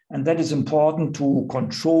temperatures. And that is important to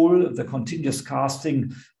control the continuous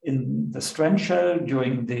casting in the strand shell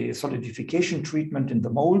during the solidification treatment in the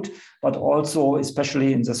mold, but also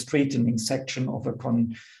especially in the straightening section of a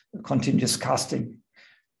continuous casting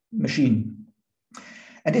machine.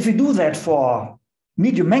 And if we do that for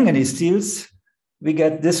medium manganese steels, we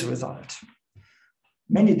get this result.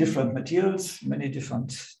 Many different materials, many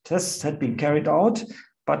different tests had been carried out,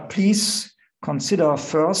 but please consider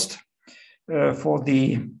first for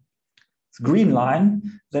the green line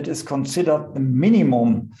that is considered the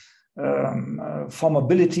minimum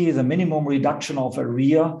formability, the minimum reduction of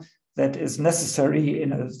area that is necessary in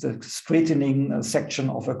the straightening section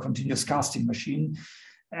of a continuous casting machine.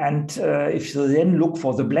 And if you then look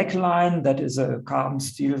for the black line, that is a carbon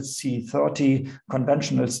steel C30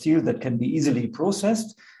 conventional steel that can be easily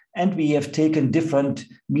processed. And we have taken different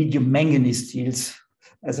medium manganese steels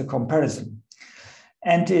as a comparison.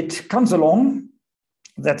 And it comes along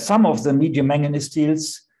that some of the medium manganese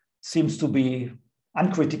steels seems to be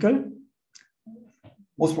uncritical,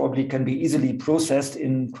 most probably can be easily processed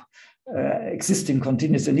in existing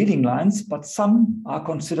continuous annealing lines, but some are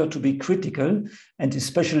considered to be critical, and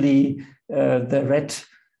especially the red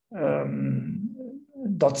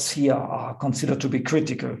dots here are considered to be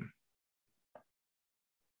critical.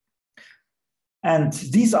 And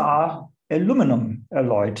these are aluminum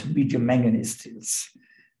alloyed medium manganese steels.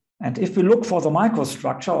 And if we look for the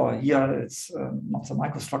microstructure, or here it's not the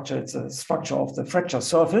microstructure, it's a structure of the fracture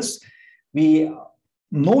surface, we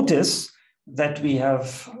notice that we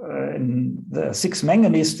have in the 6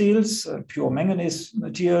 manganese steels, pure manganese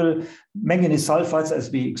material, manganese sulfides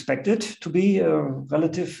as we expected to be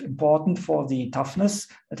relative important for the toughness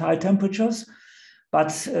at high temperatures.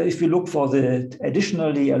 But if we look for the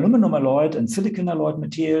additionally aluminum alloyed and silicon alloyed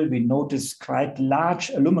material, we notice quite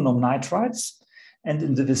large aluminum nitrides. And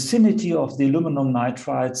in the vicinity of the aluminum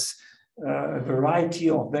nitrides, a variety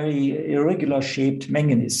of very irregular shaped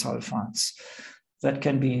manganese sulfides. That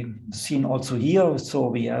can be seen also here. So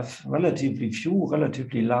we have relatively few,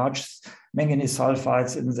 relatively large manganese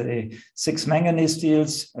sulfides in the 6 manganese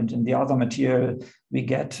steels, and in the other material, we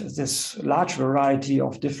get this large variety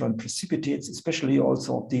of different precipitates, especially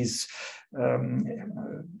also of these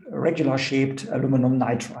regular shaped aluminum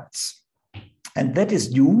nitrides. And that is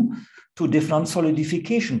due to different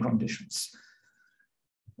solidification conditions.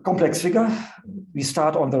 Complex figure, we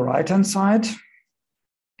start on the right-hand side.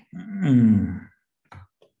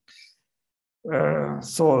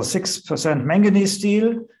 So 6% manganese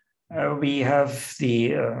steel, we have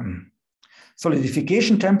the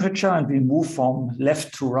solidification temperature, and we move from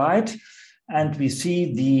left to right, and we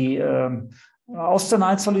see the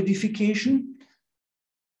austenite solidification.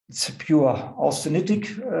 It's a pure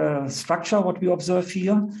austenitic structure, what we observe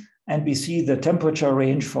here, and we see the temperature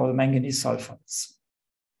range for the manganese sulfides.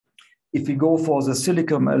 If we go for the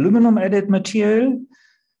silicon aluminum added material,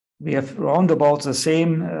 we have round about the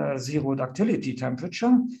same zero ductility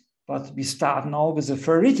temperature, but we start now with a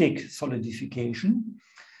ferritic solidification.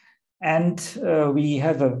 And we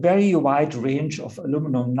have a very wide range of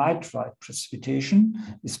aluminum nitride precipitation,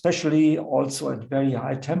 especially also at very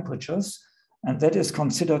high temperatures. And that is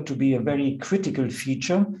considered to be a very critical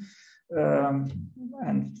feature,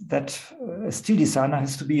 and that a steel designer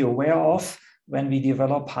has to be aware of. When we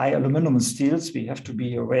develop high aluminum steels, we have to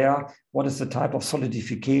be aware what is the type of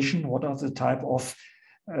solidification, what are the type of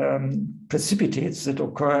precipitates that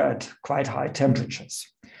occur at quite high temperatures.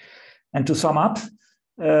 And to sum up,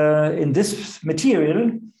 in this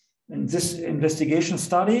material, in this investigation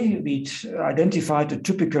study, we identified a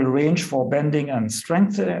typical range for bending and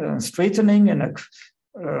straightening in a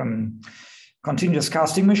continuous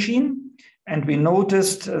casting machine. And we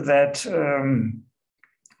noticed that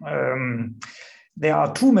there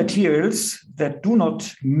are 2 materials that do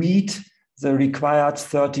not meet the required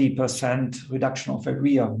 30% reduction of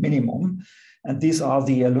area minimum. And these are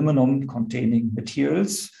the aluminum containing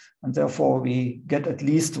materials. And therefore, we get at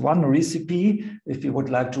least one recipe. If you would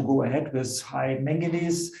like to go ahead with high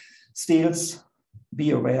manganese steels,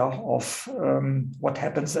 be aware of what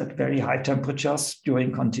happens at very high temperatures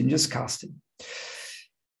during continuous casting.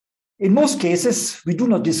 In most cases, we do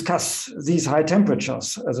not discuss these high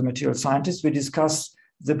temperatures as a material scientist. We discuss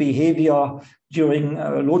the behavior during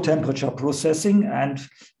low temperature processing and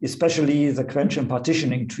especially the quench and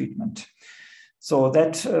partitioning treatment. So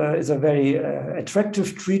that is a very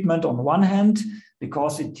attractive treatment on one hand,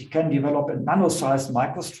 because it can develop a nano-sized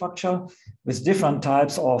microstructure with different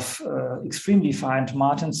types of extremely fine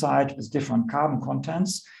martensite with different carbon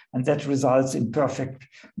contents, and that results in perfect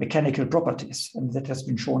mechanical properties, and that has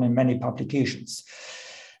been shown in many publications.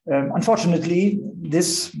 Unfortunately,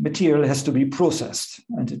 this material has to be processed,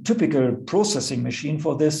 and a typical processing machine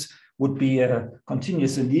for this would be a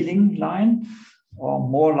continuous annealing line, or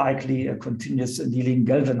more likely a continuous annealing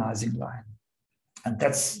galvanizing line. And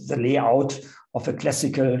that's the layout of a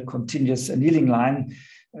classical continuous annealing line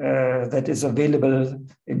that is available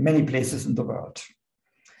in many places in the world.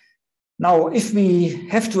 Now, if we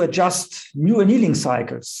have to adjust new annealing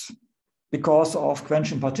cycles because of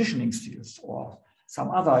quench and partitioning steels or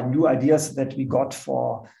some other new ideas that we got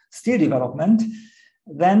for steel development,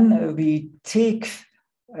 then we take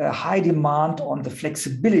a high demand on the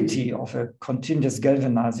flexibility of a continuous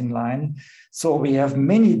galvanizing line. So we have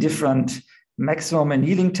many different maximum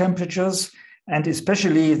annealing temperatures, and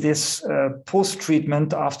especially this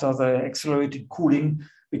post-treatment after the accelerated cooling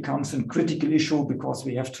becomes a critical issue, because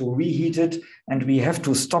we have to reheat it and we have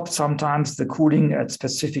to stop sometimes the cooling at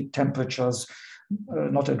specific temperatures,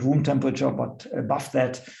 not at room temperature, but above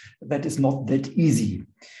that. That is not that easy.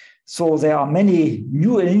 So there are many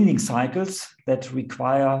new annealing cycles that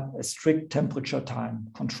require a strict temperature time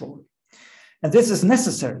control. And this is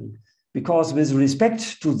necessary because with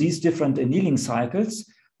respect to these different annealing cycles,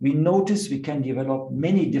 we notice we can develop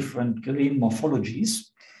many different grain morphologies.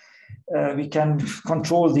 We can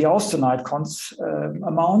control the austenite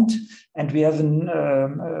amount, and we have an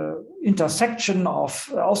intersection of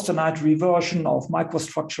austenite reversion, of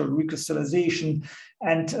microstructural recrystallization,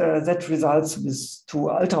 and that results to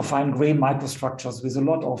ultrafine grain microstructures with a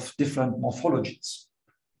lot of different morphologies.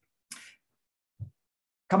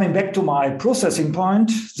 Coming back to my processing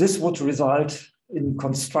point, this would result in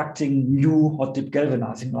constructing new hot-dip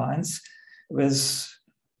galvanizing lines with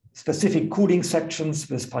specific cooling sections,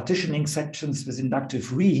 with partitioning sections, with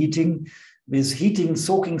inductive reheating, with heating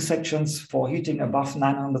soaking sections for heating above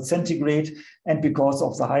 900 centigrade, and because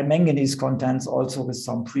of the high manganese contents, also with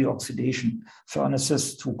some pre-oxidation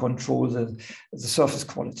furnaces to control the surface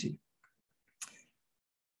quality.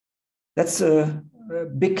 That's a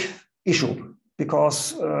big issue,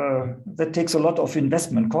 because that takes a lot of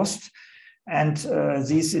investment cost. And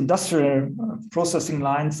these industrial processing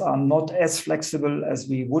lines are not as flexible as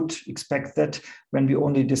we would expect that when we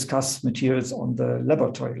only discuss materials on the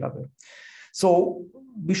laboratory level. So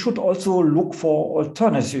we should also look for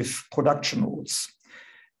alternative production routes.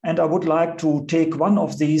 And I would like to take one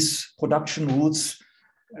of these production routes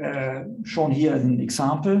shown here as an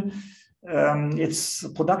example. It's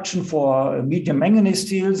production for medium manganese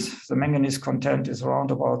steels. The manganese content is around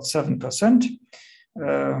about 7%.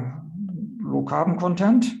 Low carbon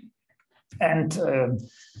content, and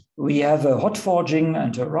we have a hot forging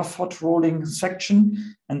and a rough hot rolling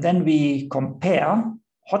section, and then we compare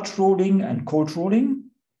hot rolling and cold rolling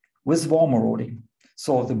with warm rolling.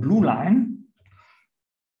 So the blue line,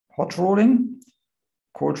 hot rolling,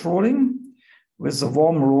 cold rolling, with the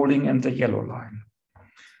warm rolling and the yellow line.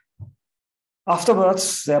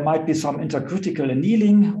 Afterwards, there might be some intercritical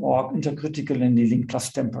annealing or intercritical annealing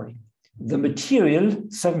plus tempering. The material,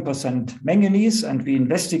 7% manganese, and we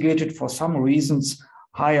investigated for some reasons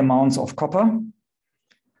high amounts of copper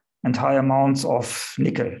and high amounts of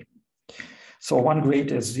nickel. So one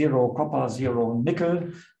grade is 0 copper, 0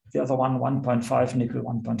 nickel, the other one 1.5 nickel,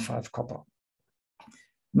 1.5 copper.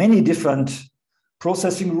 Many different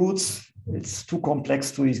processing routes. It's too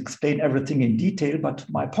complex to explain everything in detail, but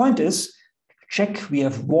my point is, check, we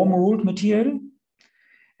have warm rolled material,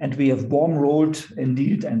 and we have warm rolled,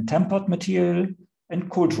 annealed, and tempered material, and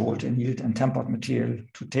cold rolled, annealed, and tempered material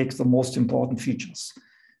to take the most important features.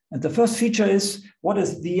 And the first feature is, what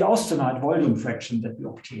is the austenite volume fraction that we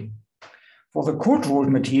obtain? For the cold rolled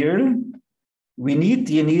material, we need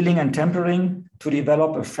the annealing and tempering to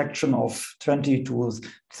develop a fraction of 20 to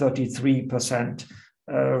 33%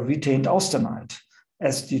 retained austenite,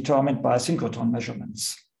 as determined by synchrotron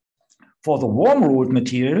measurements. For the warm rolled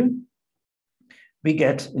material, we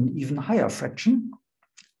get an even higher fraction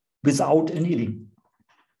without annealing,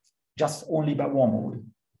 just only by warm rolling.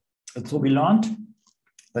 And so we learned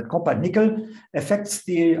that copper and nickel affects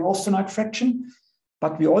the austenite fraction,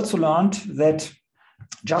 but we also learned that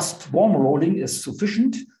just warm rolling is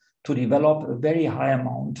sufficient to develop a very high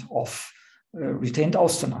amount of retained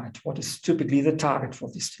austenite, what is typically the target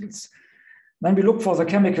for these steels. Then we look for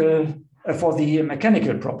the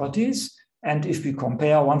mechanical properties. And if we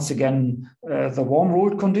compare once again the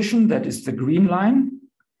warm-rolled condition, that is the green line,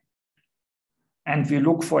 and we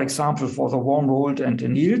look, for example, for the warm-rolled and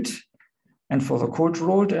annealed, and for the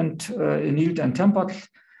cold-rolled and annealed and tempered,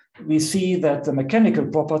 we see that the mechanical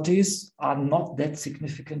properties are not that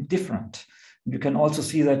significant different. You can also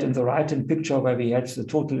see that in the right-hand picture where we had the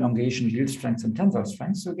total elongation, yield strength, and tensile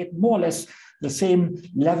strength. So we get more or less the same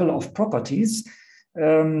level of properties.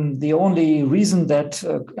 The only reason that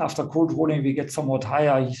after cold rolling we get somewhat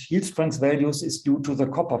higher yield strength values is due to the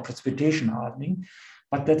copper precipitation hardening,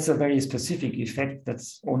 but that's a very specific effect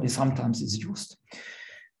that's only sometimes is used.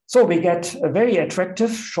 So we get a very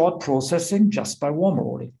attractive short processing just by warm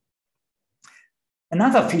rolling.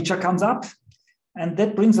 Another feature comes up, and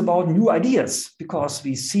that brings about new ideas because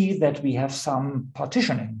we see that we have some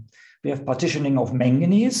partitioning. We have partitioning of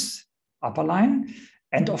manganese, upper line,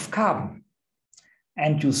 and of carbon.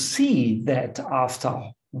 And you see that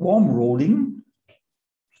after warm rolling,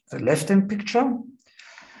 the left-hand picture,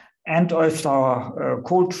 and after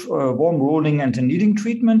warm rolling and annealing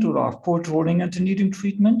treatment, or cold rolling and annealing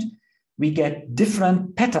treatment, we get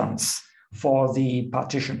different patterns for the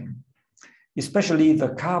partitioning. Especially the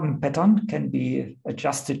carbon pattern can be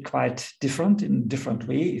adjusted quite different in a different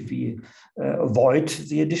way if we avoid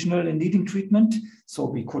the additional annealing treatment. So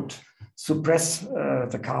we could suppress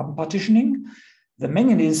the carbon partitioning. The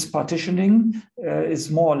manganese partitioning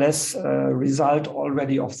is more or less a result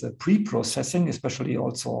already of the pre-processing, especially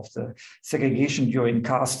also of the segregation during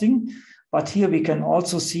casting. But here we can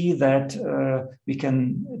also see that we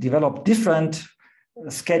can develop different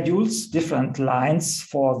schedules, different lines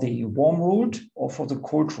for the warm-rolled or for the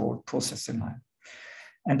cold-rolled processing line.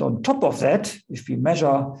 And on top of that, if we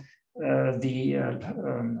measure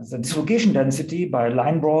the dislocation density by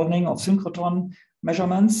line broadening of synchrotron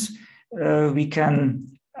measurements, we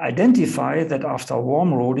can identify that after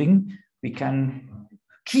warm rolling, we can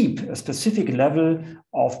keep a specific level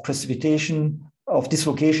of precipitation, of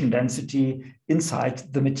dislocation density inside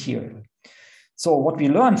the material. So what we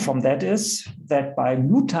learn from that is that by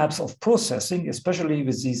new types of processing, especially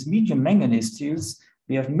with these medium manganese steels,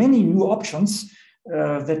 we have many new options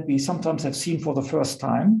that we sometimes have seen for the first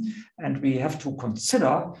time. And we have to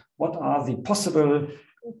consider what are the possible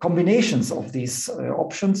combinations of these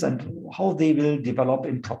options and how they will develop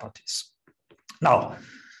in properties. Now,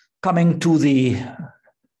 coming to the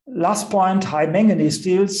last point, high manganese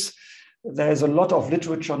steels. There is a lot of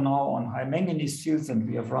literature now on high manganese steels, and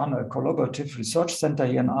we have run a collaborative research center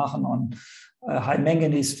here in Aachen on high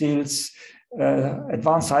manganese steels,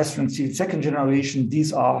 advanced high-strength steel, second generation.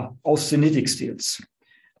 These are austenitic steels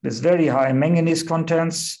with very high manganese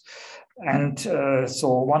contents. And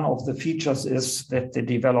so one of the features is that they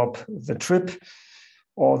develop the TWIP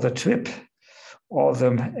or the TWIP or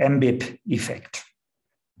the MBIP effect.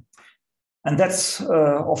 And that's,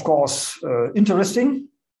 of course, interesting.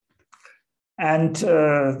 And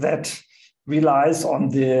that relies on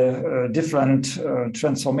the different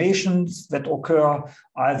transformations that occur,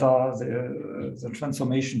 either the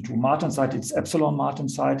transformation to martensite, it's epsilon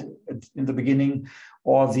martensite in the beginning,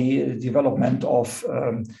 or the development of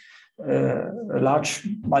a large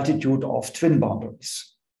multitude of twin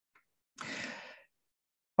boundaries.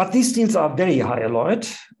 But these steels are very high alloyed,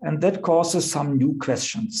 and that causes some new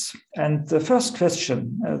questions. And the first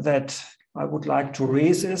question that I would like to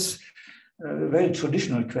raise is a very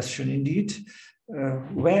traditional question indeed.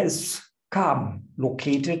 Where is carbon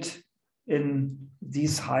located in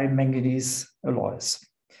these high manganese alloys?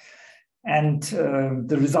 And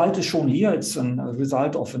the result is shown here. It's a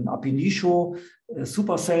result of an ab initio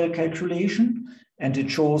supercell calculation, and it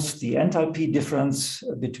shows the enthalpy difference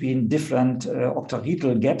between different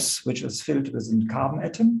octahedral gaps, which is filled with a carbon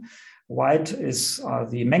atom. White are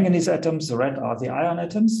the manganese atoms, the red are the iron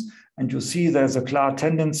atoms, and you see there's a clear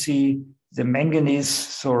tendency. The manganese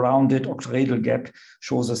surrounded octahedral gap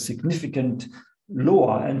shows a significant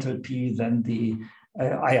lower enthalpy than the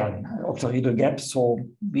iron octahedral gap. So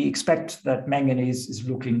we expect that manganese is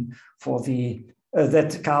looking for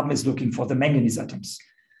that carbon is looking for the manganese atoms.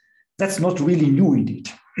 That's not really new indeed.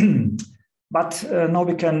 But now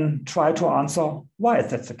we can try to answer why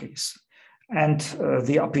that's the case. And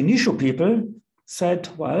the ab initio people said,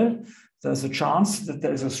 well, there's a chance that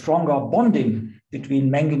there is a stronger bonding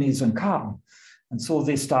between manganese and carbon. And so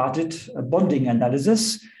they started a bonding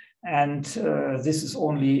analysis. And this is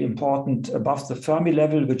only important above the Fermi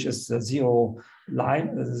level, which is the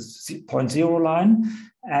 0.0 line.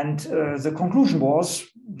 And the conclusion was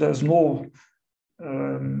there's no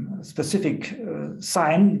specific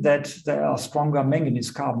sign that there are stronger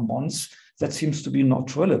manganese carbon bonds, that seems to be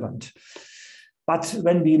not relevant. But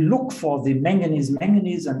when we look for the manganese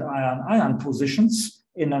and iron positions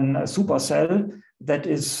in a supercell that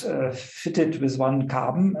is fitted with one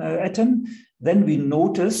carbon atom, then we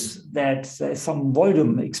notice that there is some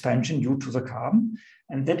volume expansion due to the carbon,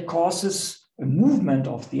 and that causes a movement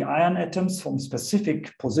of the iron atoms from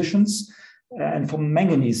specific positions and from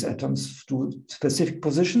manganese atoms to specific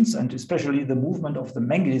positions, and especially the movement of the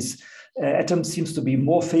manganese atom seems to be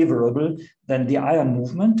more favorable than the iron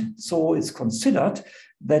movement. So it's considered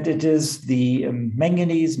that it is the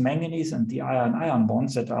manganese, and the iron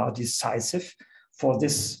bonds that are decisive for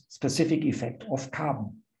this specific effect of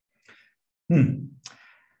carbon.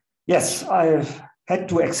 Yes, I've had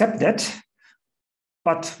to accept that,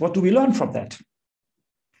 but what do we learn from that?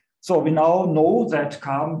 So we now know that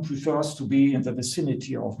carbon prefers to be in the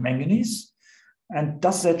vicinity of manganese. And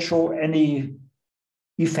does that show any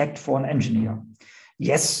effect for an engineer?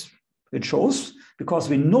 Yes, it shows, because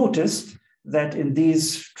we noticed that in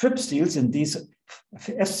these TWIP steels, in these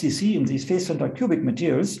FCC, in these face-centered cubic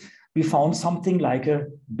materials, we found something like a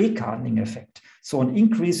Beck-hardening effect. So an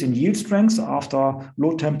increase in yield strength after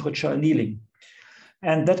low temperature annealing.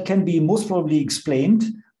 And that can be most probably explained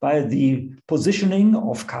by the positioning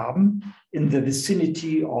of carbon in the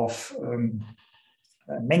vicinity of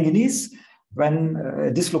manganese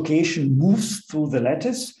when dislocation moves through the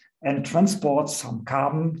lattice and transports some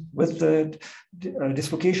carbon with the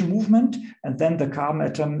dislocation movement, and then the carbon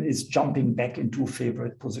atom is jumping back into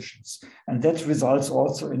favorite positions. And that results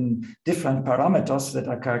also in different parameters that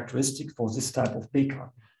are characteristic for this type of Beck.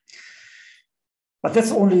 But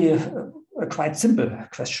that's only a quite simple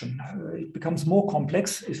question. It becomes more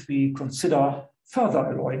complex if we consider further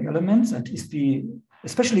alloying elements, and if we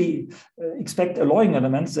especially expect alloying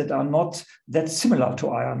elements that are not that similar to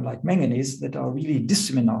iron, like manganese, that are really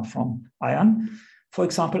dissimilar from iron, for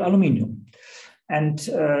example, aluminium. And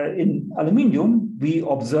in aluminium, we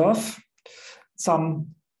observe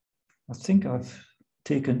some, I think I've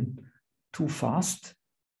taken too fast.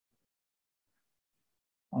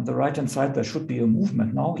 On the right-hand side, there should be a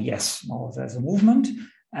movement now. Yes, now there's a movement.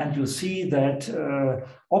 And you see that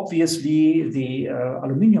obviously the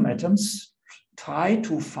aluminium atoms try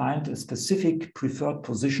to find a specific preferred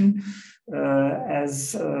position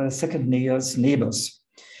as second neighbors.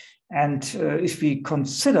 And if we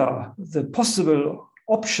consider the possible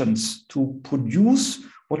options to produce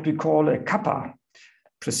what we call a kappa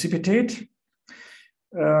precipitate,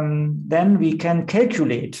 then we can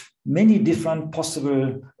calculate many different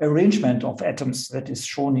possible arrangement of atoms that is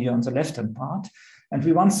shown here on the left-hand part. And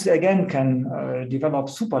we once again can develop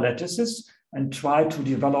super lattices and try to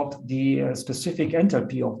develop the specific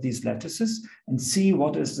enthalpy of these lattices and see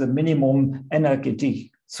what is the minimum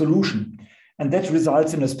energetic solution. And that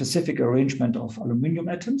results in a specific arrangement of aluminium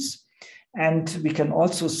atoms. And we can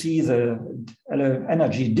also see the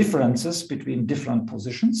energy differences between different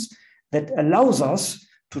positions that allows us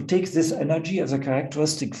to take this energy as a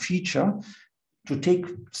characteristic feature, to take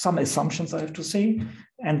some assumptions, I have to say,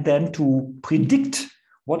 and then to predict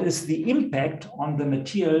what is the impact on the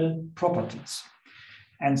material properties.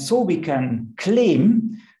 And so we can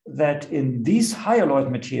claim that in these high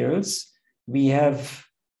alloyed materials, we have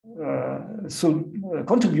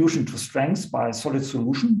contribution to strength by solid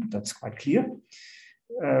solution, that's quite clear,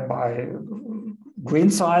 by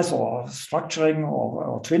grain size or structuring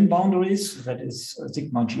or twin boundaries, that is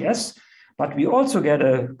sigma GS, but we also get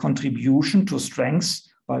a contribution to strength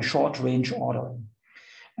by short range ordering.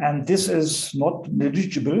 And this is not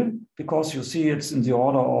negligible because you see it's in the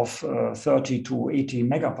order of 30 to 80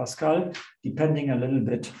 megapascal, depending a little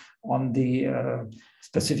bit on the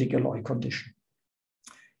specific alloy condition.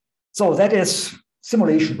 So that is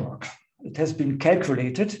simulation work. It has been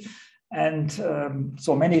calculated. And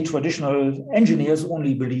so many traditional engineers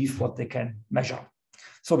only believe what they can measure.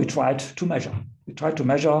 So we tried to measure. We tried to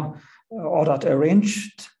measure ordered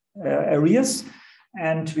arranged areas.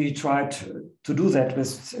 And we tried to do that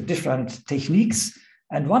with different techniques.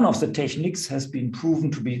 And one of the techniques has been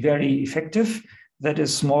proven to be very effective. That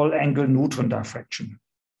is small angle neutron diffraction.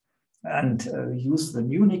 And we used the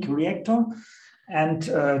Munich reactor and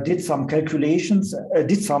did some calculations,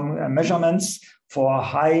 did some measurements for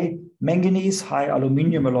high manganese, high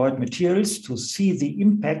aluminium alloyed materials to see the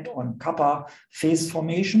impact on kappa phase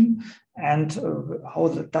formation and how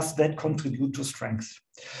does that contribute to strength.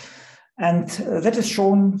 And that is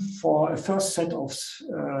shown for a first set of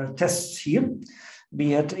tests here.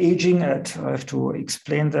 We had aging at, I have to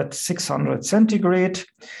explain that, 600 centigrade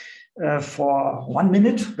for 1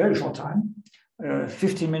 minute, very short time,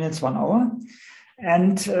 15 minutes, 1 hour.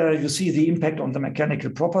 And you see the impact on the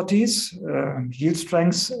mechanical properties, yield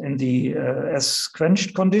strength in the as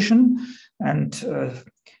quenched condition. And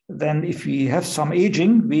then if we have some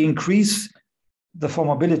aging, we increase the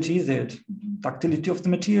formability, the ductility of the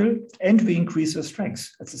material, and we increase the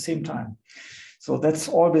strength at the same time. So that's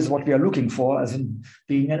always what we are looking for as in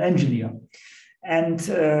being an engineer. And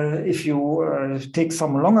if you take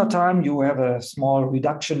some longer time, you have a small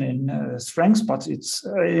reduction in strength, but it's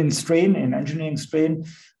in strain, in engineering strain,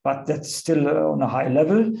 but that's still on a high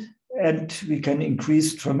level. And we can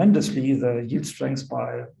increase tremendously the yield strength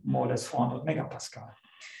by more or less 400 megapascal.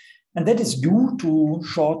 And that is due to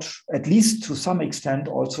short, at least to some extent,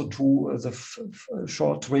 also to the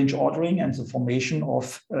short range ordering and the formation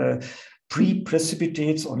of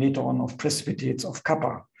pre-precipitates or later on of precipitates of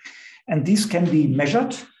kappa. And these can be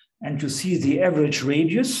measured, and you see the average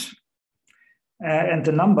radius and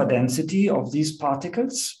the number density of these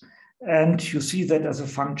particles. And you see that as a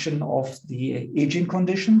function of the aging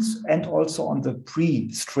conditions and also on the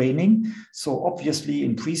pre-straining. So obviously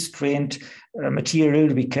in pre-strained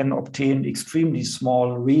material, we can obtain extremely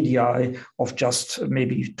small radii of just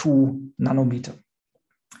maybe 2 nanometer.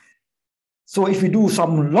 So if we do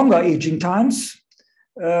some longer aging times,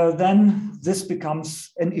 then this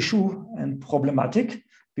becomes an issue and problematic,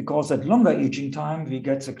 because at longer aging time, we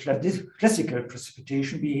get the classical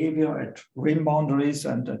precipitation behavior at rim boundaries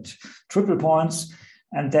and at triple points.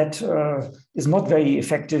 And that is not very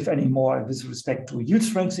effective anymore with respect to yield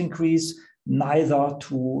strength increase, neither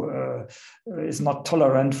is not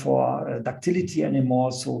tolerant for ductility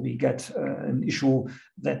anymore. So we get an issue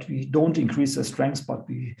that we don't increase the strength, but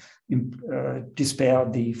we despair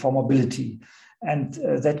the formability. And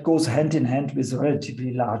that goes hand in hand with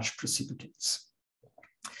relatively large precipitates.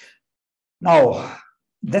 Now,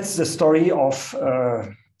 that's the story of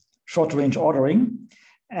short range ordering.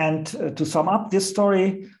 And to sum up this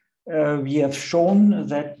story, we have shown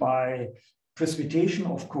that by precipitation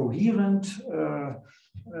of coherent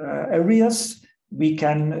areas, we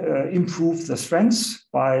can improve the strength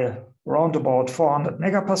by around about 400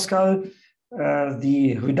 megapascal.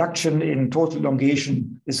 The reduction in total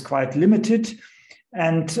elongation is quite limited.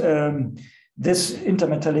 And this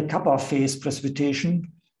intermetallic kappa phase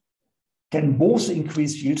precipitation can both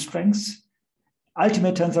increase yield strength,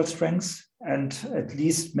 ultimate tensile strength, and at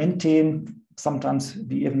least maintain, sometimes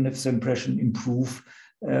even if the impression improve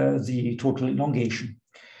the total elongation.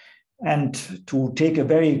 And to take a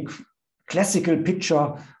very classical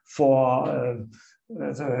picture for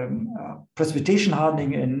the precipitation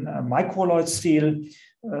hardening in microalloy steel,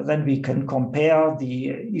 then we can compare the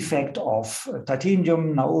effect of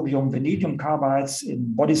titanium, niobium, vanadium carbides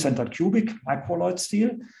in body-centered cubic microalloy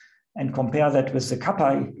steel, and compare that with the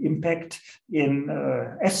kappa impact in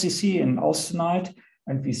FCC, in austenite.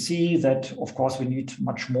 And we see that, of course, we need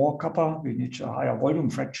much more kappa, we need a higher volume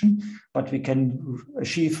fraction, but we can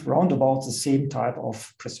achieve round about the same type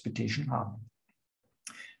of precipitation hardening.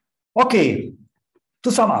 Okay,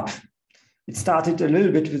 to sum up, it started a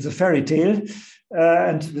little bit with a fairy tale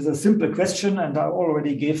and with a simple question, and I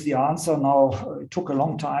already gave the answer. Now it took a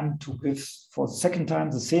long time to give for the second time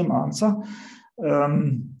the same answer.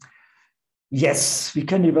 Yes, we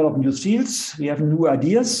can develop new steels, we have new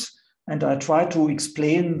ideas, and I try to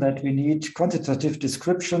explain that we need quantitative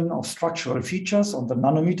description of structural features on the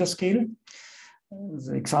nanometer scale.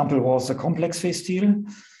 The example was the complex phase steel.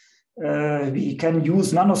 We can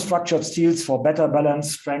use nanostructured steels for better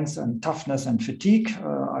balance, strength, and toughness and fatigue.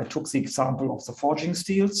 I took the example of the forging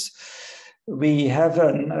steels. We have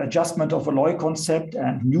an adjustment of alloy concept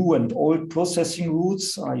and new and old processing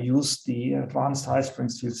routes. I used the advanced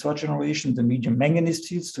high-strength steel third generation, the medium manganese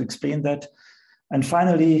steels, to explain that. And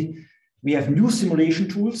finally, we have new simulation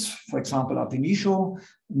tools, for example, ab initio,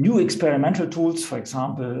 new experimental tools, for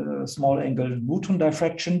example, small angle Newton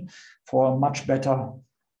diffraction for much better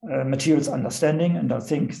materials understanding. And I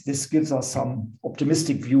think this gives us some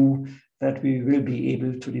optimistic view that we will be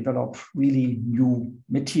able to develop really new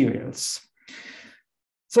materials.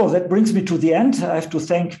 So that brings me to the end. I have to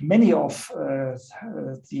thank many of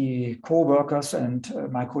the co-workers and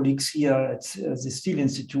my colleagues here at the Steel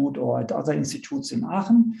Institute or at other institutes in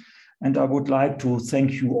Aachen. And I would like to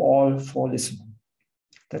thank you all for listening.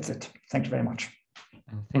 That's it. Thank you very much.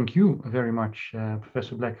 Thank you very much,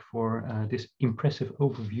 Professor Bleck, for this impressive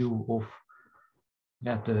overview of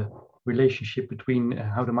the relationship between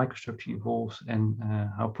how the microstructure evolves and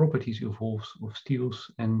how properties evolve of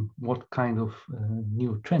steels, and what kind of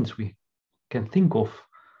new trends we can think of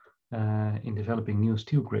in developing new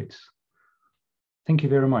steel grades. Thank you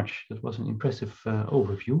very much. That was an impressive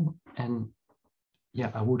overview. And yeah,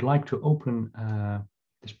 I would like to open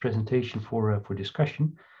this presentation for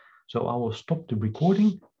discussion. So I will stop the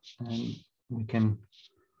recording and we can,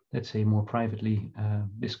 let's say, more privately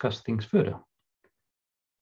discuss things further.